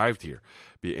first arrived here.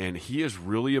 And he has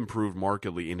really improved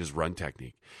markedly in his run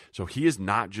technique. So he is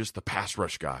not just the pass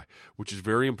rush guy, which is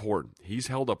very important. He's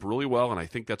held up really well, and I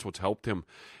think that's what's helped him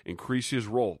increase his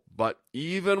role. But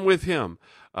even with him,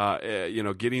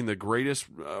 getting the greatest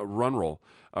run role,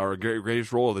 or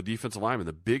greatest role of the defensive lineman,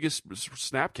 the biggest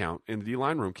snap count in the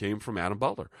D-line room came from Adam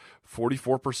Butler,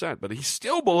 44%, but he's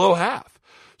still below half.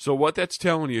 So what that's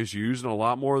telling you is you're using a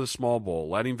lot more of the small ball,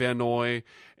 letting Van Noy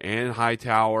and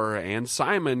Hightower and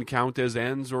Simon count as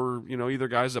ends or, either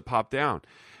guys that pop down.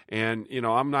 And,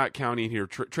 I'm not counting here.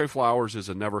 Trey Flowers is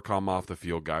a never come off the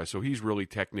field guy, so he's really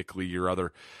technically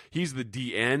he's the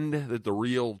D-end, the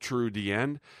real true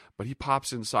D-end, but he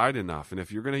pops inside enough. And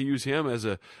if you're going to use him as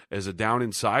a down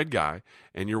inside guy,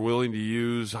 and you're willing to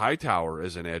use Hightower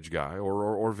as an edge guy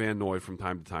or Van Noy from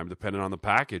time to time, depending on the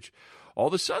package, all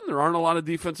of a sudden there aren't a lot of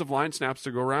defensive line snaps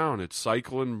to go around. It's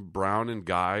Cyclin, Brown, and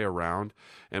Guy around,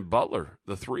 and Butler,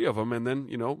 the 3 of them. And then,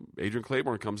 Adrian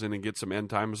Claiborne comes in and gets some end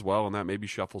time as well, and that maybe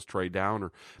shuffles Trey down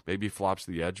or maybe flops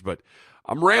the edge. But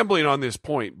I'm rambling on this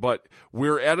point, but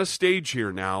we're at a stage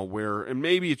here now where, and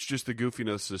maybe it's just the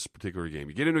goofiness of this particular game.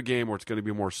 You get into a game where it's going to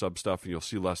be more sub stuff, and you'll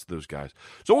see less of those guys.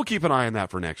 So we'll keep an eye on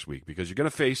that for next week, because you're going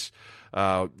to face,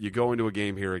 you go into a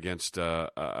game here against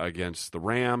the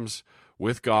Rams,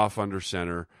 with Goff under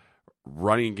center,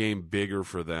 running game bigger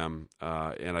for them,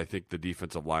 and I think the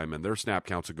defensive linemen, their snap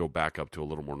counts will go back up to a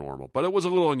little more normal. But it was a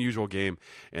little unusual game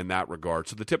in that regard.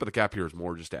 So the tip of the cap here is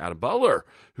more just to Adam Butler,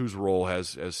 whose role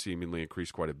has seemingly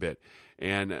increased quite a bit.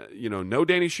 And, no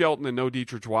Danny Shelton and no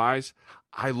Dietrich Wise.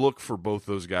 I look for both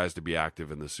those guys to be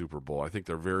active in the Super Bowl. I think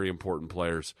they're very important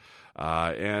players.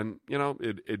 And,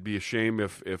 it'd be a shame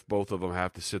if both of them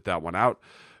have to sit that one out.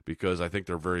 because I think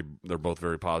they're both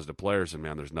very positive players. And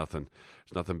man, there's nothing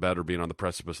better being on the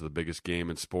precipice of the biggest game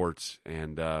in sports,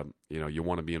 and you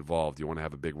want to be involved. You want to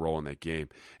have a big role in that game.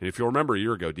 And if you'll remember, a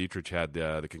year ago, Dietrich had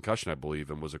the concussion, I believe,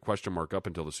 and was a question mark up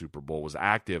until the Super Bowl. Was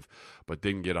active, but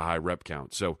didn't get a high rep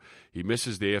count, so he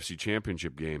misses the AFC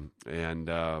Championship game. And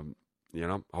I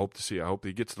hope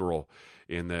he gets the role.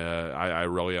 I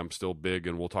really am still big,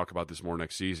 and we'll talk about this more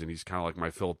next season. He's kind of like my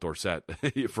Philip Dorsett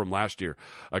from last year,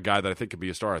 a guy that I think can be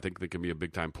a star. I think that can be a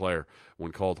big-time player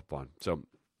when called upon. So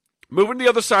moving to the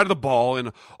other side of the ball,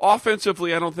 and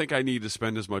offensively, I don't think I need to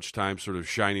spend as much time sort of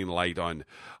shining light on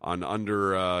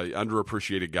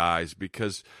underappreciated guys,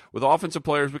 because with offensive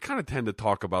players, we kind of tend to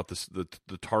talk about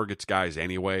the targets guys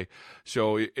anyway.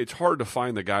 So it's hard to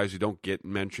find the guys who don't get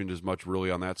mentioned as much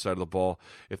really on that side of the ball.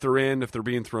 If they're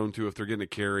being thrown to, if they're getting a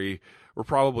carry, we're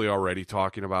probably already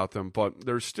talking about them. But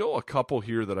there's still a couple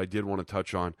here that I did want to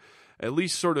touch on. At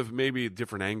least sort of maybe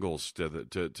different angles to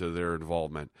their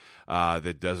involvement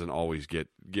that doesn't always get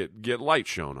light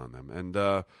shown on them.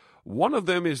 And one of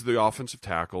them is the offensive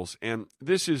tackles, and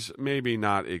this is maybe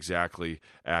not exactly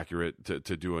accurate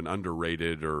to do an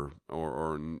underrated or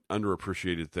an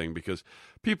underappreciated thing, because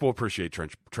people appreciate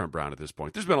Trent Brown at this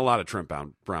point. There's been a lot of Trent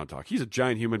Brown talk. He's a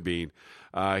giant human being.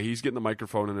 He's getting the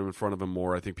microphone in front of him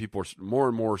more. I think people are more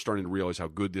and more starting to realize how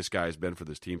good this guy has been for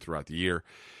this team throughout the year.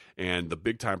 And the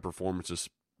big-time performances,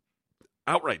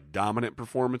 outright dominant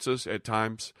performances at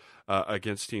times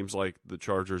against teams like the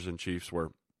Chargers and Chiefs, where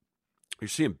you're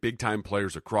seeing big-time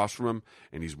players across from him,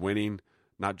 and he's winning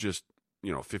not just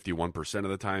 51% of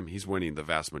the time. He's winning the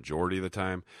vast majority of the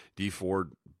time. D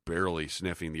Ford barely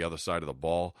sniffing the other side of the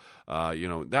ball.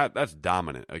 That's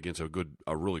dominant against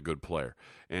a really good player.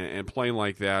 And playing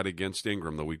like that against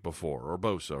Ingram the week before, or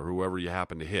Bosa, or whoever you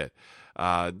happen to hit.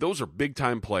 Those are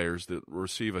big-time players that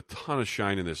receive a ton of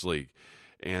shine in this league,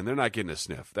 and they're not getting a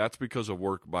sniff. That's because of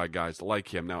work by guys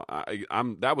like him. Now,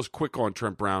 that was quick on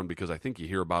Trent Brown, because I think you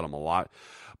hear about him a lot.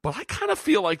 But I kind of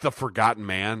feel like the forgotten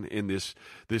man in this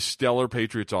stellar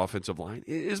Patriots offensive line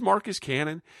is Marcus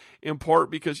Cannon, in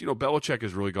part because, Belichick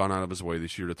has really gone out of his way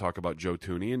this year to talk about Joe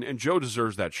Thuney, and Joe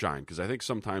deserves that shine, because I think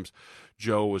sometimes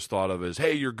Joe was thought of as,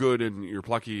 hey, you're good and you're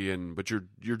plucky, but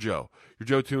you're Joe. You're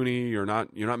Joe Thuney. You're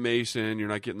not Mason. You're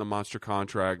not getting the monster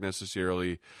contract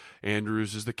necessarily.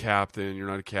 Andrews is the captain. You're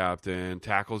not a captain.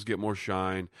 Tackles get more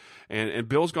shine. And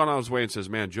Bill's gone out of his way and says,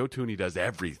 man, Joe Thuney does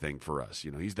everything for us.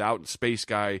 He's the out in space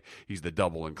guy. He's the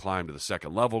double and climb to the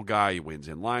second level guy. He wins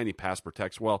in line. He pass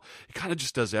protects well. He kind of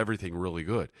just does everything really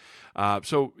good.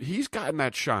 So he's gotten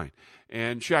that shine.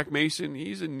 And Shaq Mason,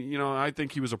 I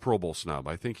think he was a Pro Bowl snub.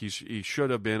 I think he should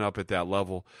have been up at that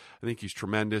level. I think he's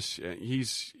tremendous.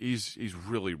 He's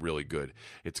really, really good.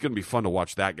 It's going to be fun to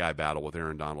watch that guy battle with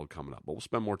Aaron Donald coming up. But we'll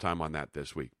spend more time on that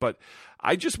this week. But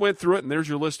I just went through it, and there's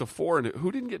your list of 4. And who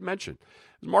didn't get mentioned?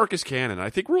 Marcus Cannon. I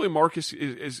think really Marcus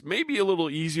is maybe a little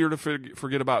easier to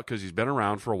forget about, because he's been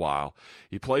around for a while.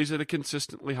 He plays at a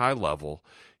consistently high level.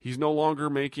 He's no longer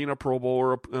making a Pro Bowl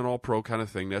or an All-Pro kind of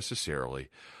thing necessarily.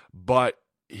 But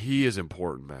he is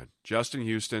important, man. Justin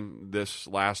Houston this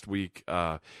last week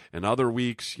and other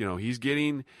weeks, he's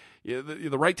getting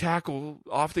the right tackle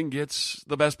often gets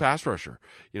the best pass rusher.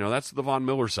 That's the Von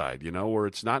Miller side, where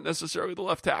it's not necessarily the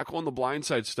left tackle and the blind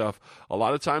side stuff. A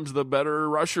lot of times the better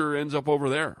rusher ends up over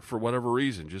there for whatever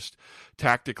reason, just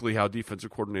tactically how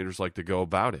defensive coordinators like to go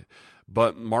about it.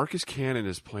 But Marcus Cannon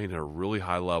is playing at a really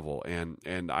high level,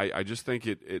 and I just think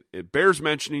it bears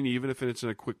mentioning, even if it's in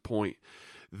a quick point,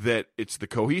 that it's the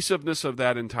cohesiveness of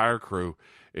that entire crew.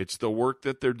 It's the work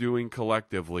that they're doing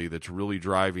collectively that's really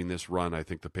driving this run I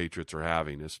think the Patriots are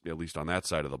having, at least on that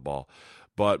side of the ball.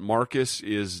 But Marcus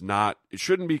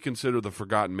shouldn't be considered the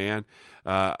forgotten man.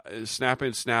 Snap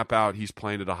in, snap out, he's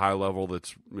playing at a high level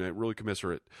that's really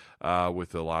commensurate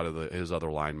with a lot of his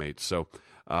other line mates. So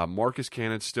Marcus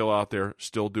Cannon's still out there,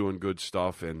 still doing good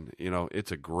stuff, and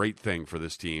it's a great thing for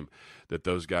this team that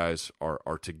those guys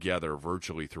are together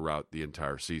virtually throughout the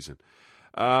entire season.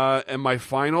 And my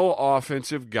final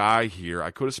offensive guy here,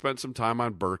 I could have spent some time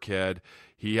on Burkhead.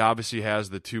 He obviously has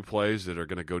the 2 plays that are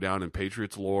going to go down in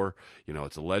Patriots lore.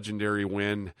 It's a legendary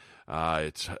win.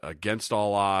 It's against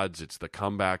all odds. It's the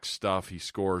comeback stuff. He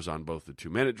scores on both the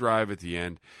 2-minute drive at the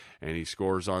end, and he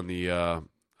scores on the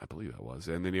I believe that was.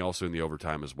 And then he also in the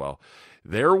overtime as well.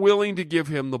 They're willing to give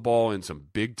him the ball in some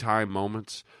big-time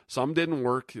moments. Some didn't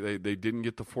work. They didn't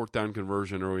get the 4th down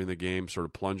conversion early in the game, sort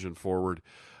of plunging forward.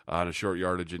 on a short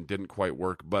yardage and didn't quite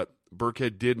work. But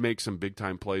Burkhead did make some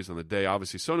big-time plays on the day.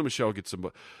 Obviously, Sony Michel gets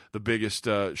the biggest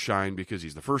shine because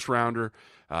he's the first-rounder.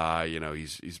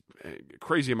 He's a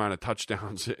crazy amount of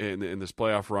touchdowns in this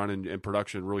playoff run and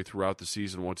production really throughout the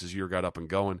season once his year got up and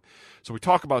going. So we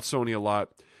talk about Sony a lot.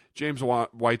 James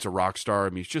White's a rock star. I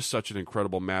mean, he's just such an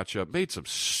incredible matchup. Made some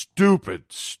stupid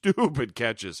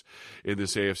catches in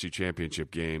this AFC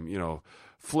Championship game.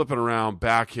 Flipping around,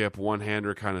 back hip,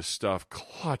 one-hander kind of stuff,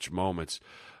 clutch moments.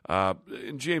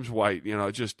 And James White,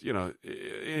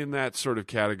 in that sort of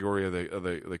category of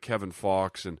the Kevin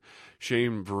Fox and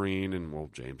Shane Vereen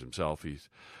and, James himself, he's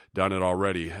done it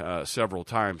already several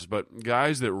times. But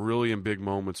guys that really in big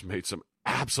moments made some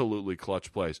absolutely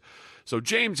clutch plays. So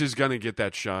James is going to get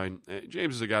that shine.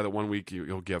 James is a guy that one week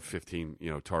he'll get 15,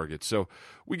 targets. So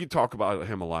we could talk about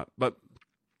him a lot. But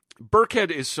Burkhead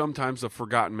is sometimes the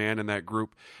forgotten man in that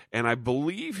group, and I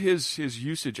believe his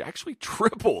usage actually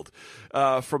tripled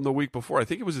from the week before. I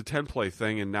think it was a 10-play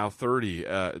thing, and now 30.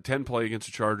 10-play against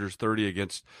the Chargers, 30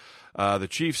 against the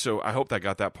Chiefs, so I hope that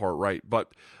got that part right.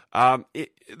 But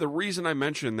the reason I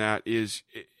mention that is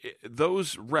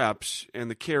those reps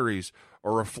and the carries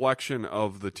are a reflection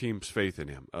of the team's faith in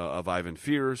him, of Ivan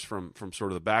Fears from sort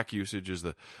of the back usage as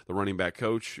the running back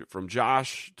coach, from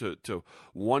Josh to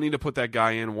wanting to put that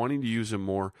guy in, wanting to use him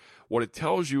more. What it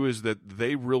tells you is that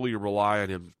they really rely on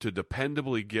him to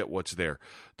dependably get what's there.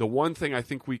 The one thing I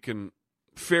think we can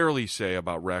fairly say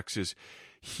about Rex is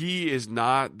he is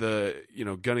not the,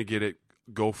 going to get it,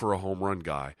 go for a home run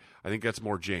guy. I think that's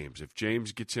more James. If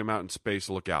James gets him out in space,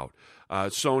 look out.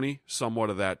 Sony, somewhat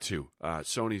of that too.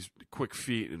 Sony's quick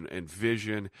feet and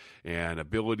vision and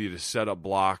ability to set up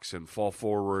blocks and fall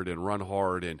forward and run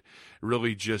hard and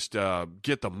really just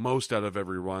get the most out of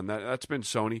every run. That's been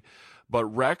Sony. But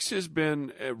Rex has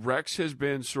been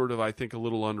sort of, I think, a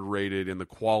little underrated in the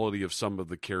quality of some of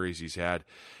the carries he's had.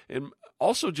 And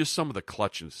also just some of the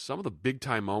clutches, some of the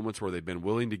big-time moments where they've been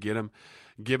willing to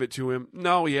give it to him.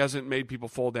 No, he hasn't made people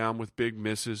fall down with big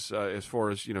misses as far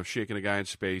as, shaking a guy in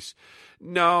space.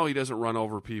 No, he doesn't run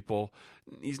over people.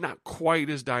 He's not quite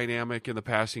as dynamic in the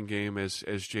passing game as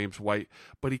James White,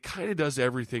 but he kind of does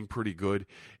everything pretty good.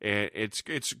 And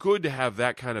it's good to have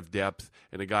that kind of depth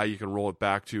and a guy you can roll it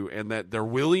back to, and that they're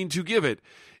willing to give it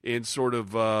in sort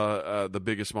of the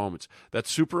biggest moments.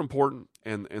 That's super important,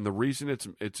 and the reason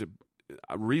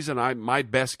my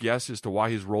best guess as to why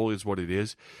his role is what it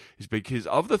is because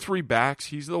of the three backs,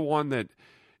 he's the one that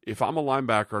if I'm a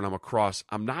linebacker and I'm across,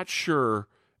 I'm not sure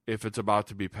if it's about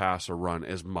to be pass or run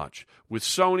as much. With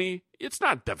Sony, it's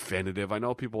not definitive. I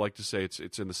know people like to say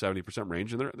it's in the 70%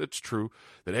 range, and that's true,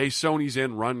 that, hey, Sony's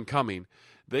in, run coming.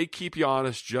 They keep you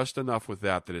honest just enough with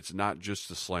that it's not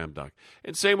just a slam dunk.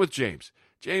 And same with James.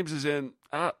 James is in,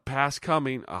 pass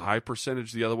coming, a high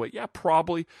percentage the other way. Yeah,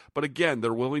 probably. But again,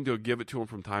 they're willing to give it to him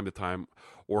from time to time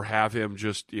or have him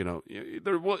just,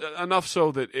 they're enough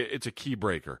so that it's a key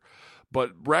breaker.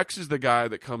 But Rex is the guy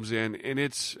that comes in, and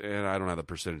I don't have the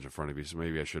percentage in front of me, so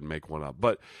maybe I shouldn't make one up.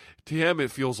 But to him,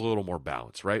 it feels a little more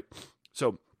balanced, right?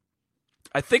 So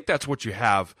I think that's what you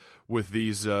have with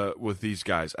these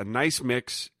guys. A nice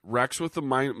mix. Rex with the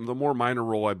more minor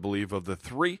role, I believe, of the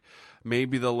three.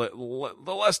 Maybe the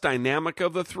less dynamic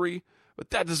of the three. But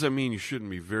that doesn't mean you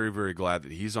shouldn't be very, very glad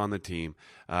that he's on the team.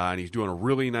 And he's doing a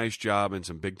really nice job in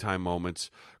some big-time moments.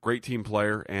 Great team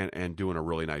player and doing a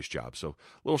really nice job. So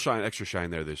a little extra shine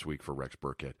there this week for Rex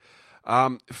Burkhead.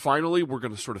 Finally, we're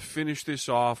going to sort of finish this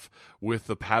off with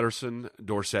the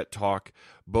Patterson-Dorsett talk,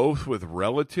 both with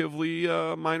relatively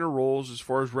minor roles as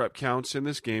far as rep counts in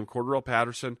this game. Cordarrelle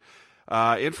Patterson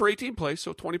in for 18 plays,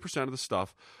 so 20% of the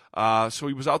stuff. So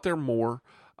he was out there more.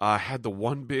 Had the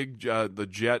one big the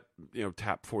jet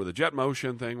tap for the jet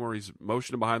motion thing where he's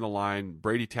motioning behind the line.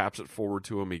 Brady taps it forward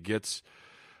to him. He gets,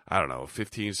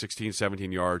 15, 16,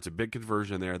 17 yards, a big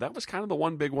conversion there. That was kind of the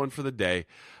one big one for the day.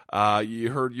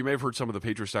 You may have heard some of the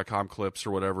Patriots.com clips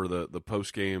or whatever, the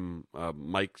post-game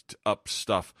mic'd up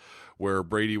stuff where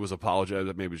Brady was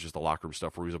apologizing. Maybe it's just the locker room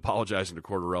stuff where he was apologizing to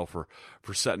Cordarrelle for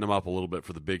setting him up a little bit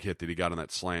for the big hit that he got on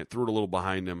that slant. Threw it a little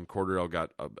behind him. Cordarrelle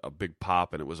got a big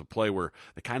pop, and it was a play where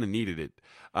they kind of needed it.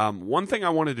 One thing I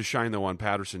wanted to shine, though, on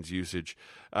Patterson's usage,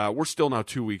 we're still now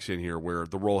 2 weeks in here where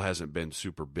the role hasn't been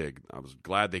super big. I was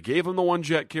glad they gave him the one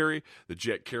jet carry. The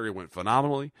jet carry went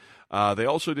phenomenally. They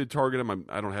also did target him.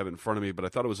 I don't have it in front of me, but I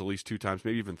thought it was at least 2 times,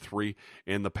 maybe even 3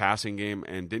 in the passing game,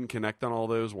 and didn't connect on all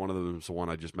those. One of them was the one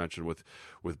I just mentioned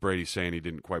with Brady saying he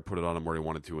didn't quite put it on him where he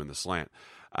wanted to in the slant.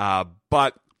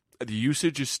 But the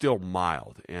usage is still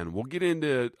mild, and we'll get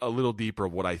into a little deeper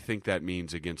of what I think that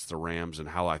means against the Rams and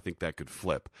how I think that could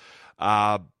flip.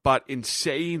 But in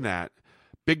saying that,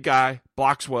 Big guy,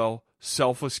 blocks well,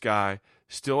 selfless guy,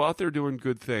 still out there doing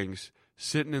good things,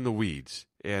 sitting in the weeds.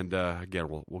 And again,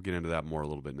 we'll get into that more a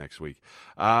little bit next week.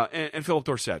 And Philip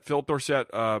Dorsett. Philip Dorsett,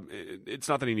 it's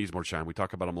not that he needs more shine. We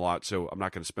talk about him a lot, so I'm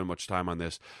not going to spend much time on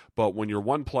this. But when your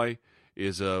one play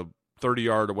is a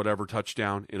 30-yard or whatever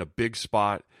touchdown in a big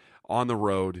spot on the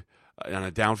road, on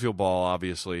a downfield ball,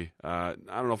 obviously. I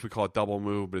don't know if we call it double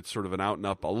move, but it's sort of an out and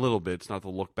up a little bit. It's not the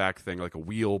look back thing like a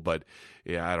wheel, but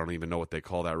yeah, I don't even know what they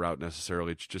call that route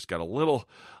necessarily. It's just got a little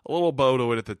bow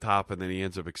to it at the top, and then he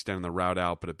ends up extending the route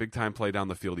out. But a big time play down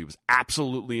the field, he was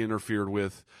absolutely interfered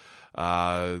with.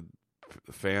 The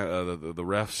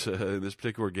refs in this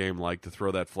particular game like to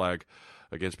throw that flag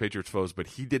against Patriots foes, but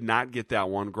he did not get that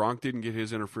one. Gronk didn't get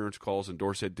his interference calls, and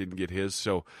Dorsett didn't get his.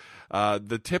 So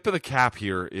the tip of the cap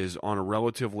here is on a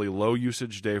relatively low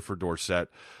usage day for Dorsett.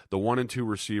 The 1 and 2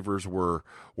 receivers were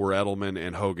Edelman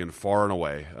and Hogan far and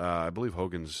away. I believe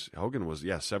Hogan was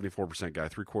 74% guy,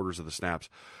 3/4 of the snaps.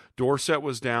 Dorsett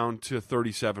was down to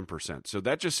 37%. So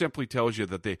that just simply tells you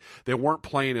that they weren't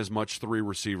playing as much 3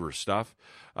 receiver stuff.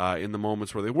 In the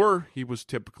moments where they were, he was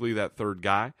typically that third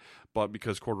guy. But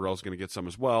because Cordarrelle's going to get some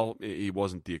as well, he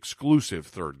wasn't the exclusive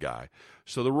third guy.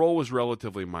 So the role was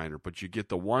relatively minor. But you get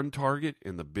the one target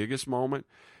in the biggest moment,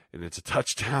 and it's a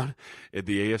touchdown at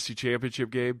the AFC Championship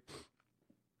game.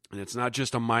 And it's not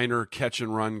just a minor catch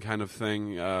and run kind of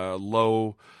thing,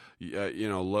 low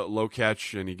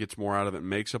catch, and he gets more out of it and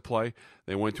makes a play.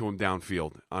 They went to him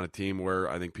downfield on a team where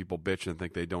I think people bitch and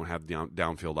think they don't have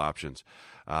downfield options.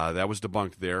 That was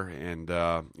debunked there, and,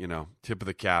 tip of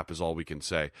the cap is all we can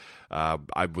say.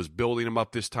 I was building him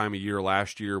up this time of year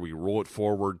last year. We roll it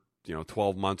forward,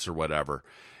 12 months or whatever,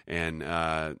 and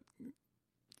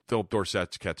Philip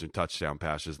Dorsett's catching touchdown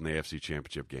passes in the AFC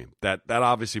Championship game. That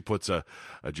obviously puts a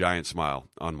giant smile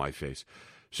on my face.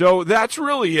 So that's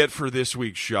really it for this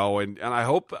week's show, and I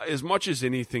hope, as much as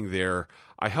anything there,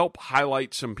 I help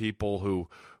highlight some people who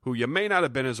you may not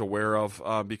have been as aware of,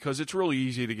 because it's really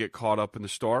easy to get caught up in the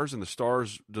stars, and the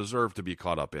stars deserve to be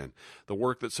caught up in. The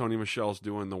work that Sony Michel's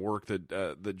doing, the work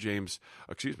that James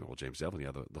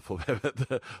Edelman,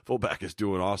 the fullback is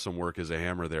doing awesome work as a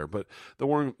hammer there. But the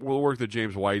work that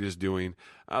James White is doing,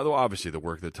 though obviously the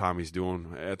work that Tommy's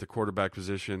doing at the quarterback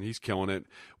position, he's killing it.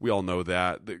 We all know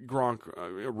that. Gronk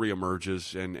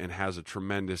reemerges and has a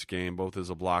tremendous game, both as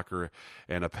a blocker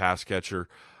and a pass catcher.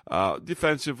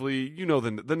 Defensively,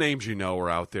 the names are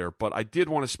out there, but I did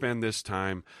want to spend this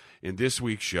time in this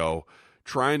week's show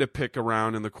trying to pick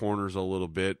around in the corners a little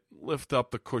bit, lift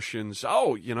up the cushions,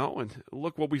 and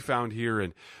look what we found here,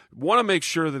 and want to make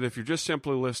sure that if you're just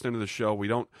simply listening to the show, we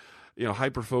don't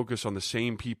hyper-focus on the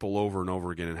same people over and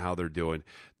over again and how they're doing.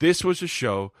 This was a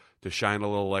show to shine a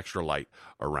little extra light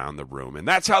around the room, and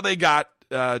that's how they got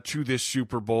to this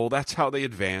Super Bowl. That's how they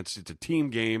advanced. It's a team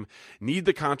game. Need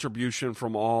the contribution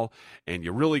from all, and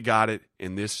you really got it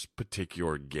in this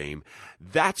particular game.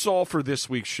 That's all for this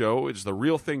week's show. It's the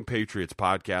Real Thing Patriots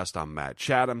podcast. I'm Matt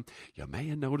Chatham. You may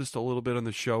have noticed a little bit on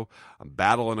the show. I'm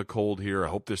battling a cold here. I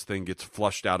hope this thing gets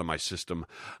flushed out of my system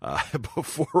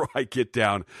before I get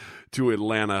down to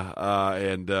Atlanta,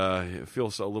 and it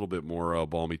feels a little bit more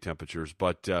balmy temperatures.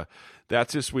 But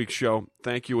that's this week's show.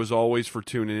 Thank you, as always, for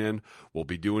tuning in. We'll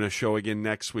be doing a show again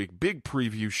next week. Big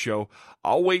preview show.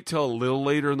 I'll wait till a little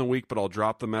later in the week, but I'll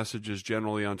drop the messages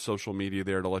generally on social media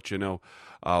there to let you know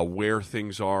where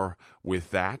things are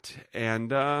with that.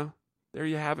 And there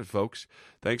you have it, folks.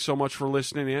 Thanks so much for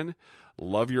listening in.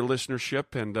 Love your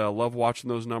listenership and love watching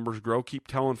those numbers grow. Keep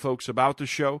telling folks about the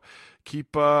show.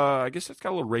 Keep, I guess it's got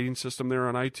a little rating system there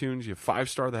on iTunes. You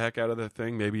 5-star the heck out of that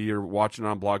thing. Maybe you're watching it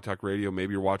on Blog Talk Radio.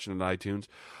 Maybe you're watching it on iTunes.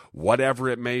 Whatever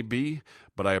it may be.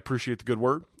 But I appreciate the good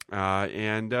word.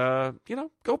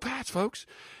 Go Pats, folks.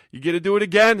 You get to do it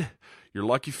again. You're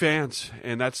lucky fans.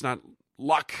 And that's not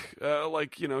luck,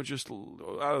 just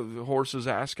out of the horse's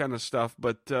ass kind of stuff.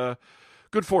 But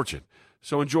good fortune.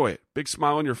 So enjoy it. Big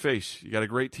smile on your face. You got a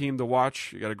great team to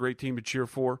watch. You got a great team to cheer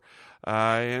for.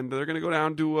 And they're going to go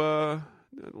down to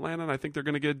Atlanta, and I think they're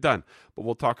going to get it done. But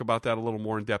we'll talk about that a little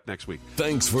more in depth next week.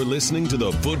 Thanks for listening to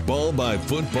the Football by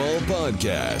Football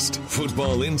podcast.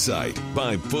 Football insight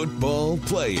by football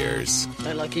players.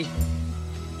 Night, Lucky.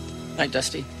 Night,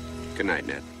 Dusty. Good night,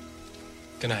 Ned.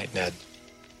 Good night, Ned.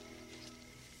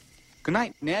 Good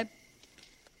night, Ned.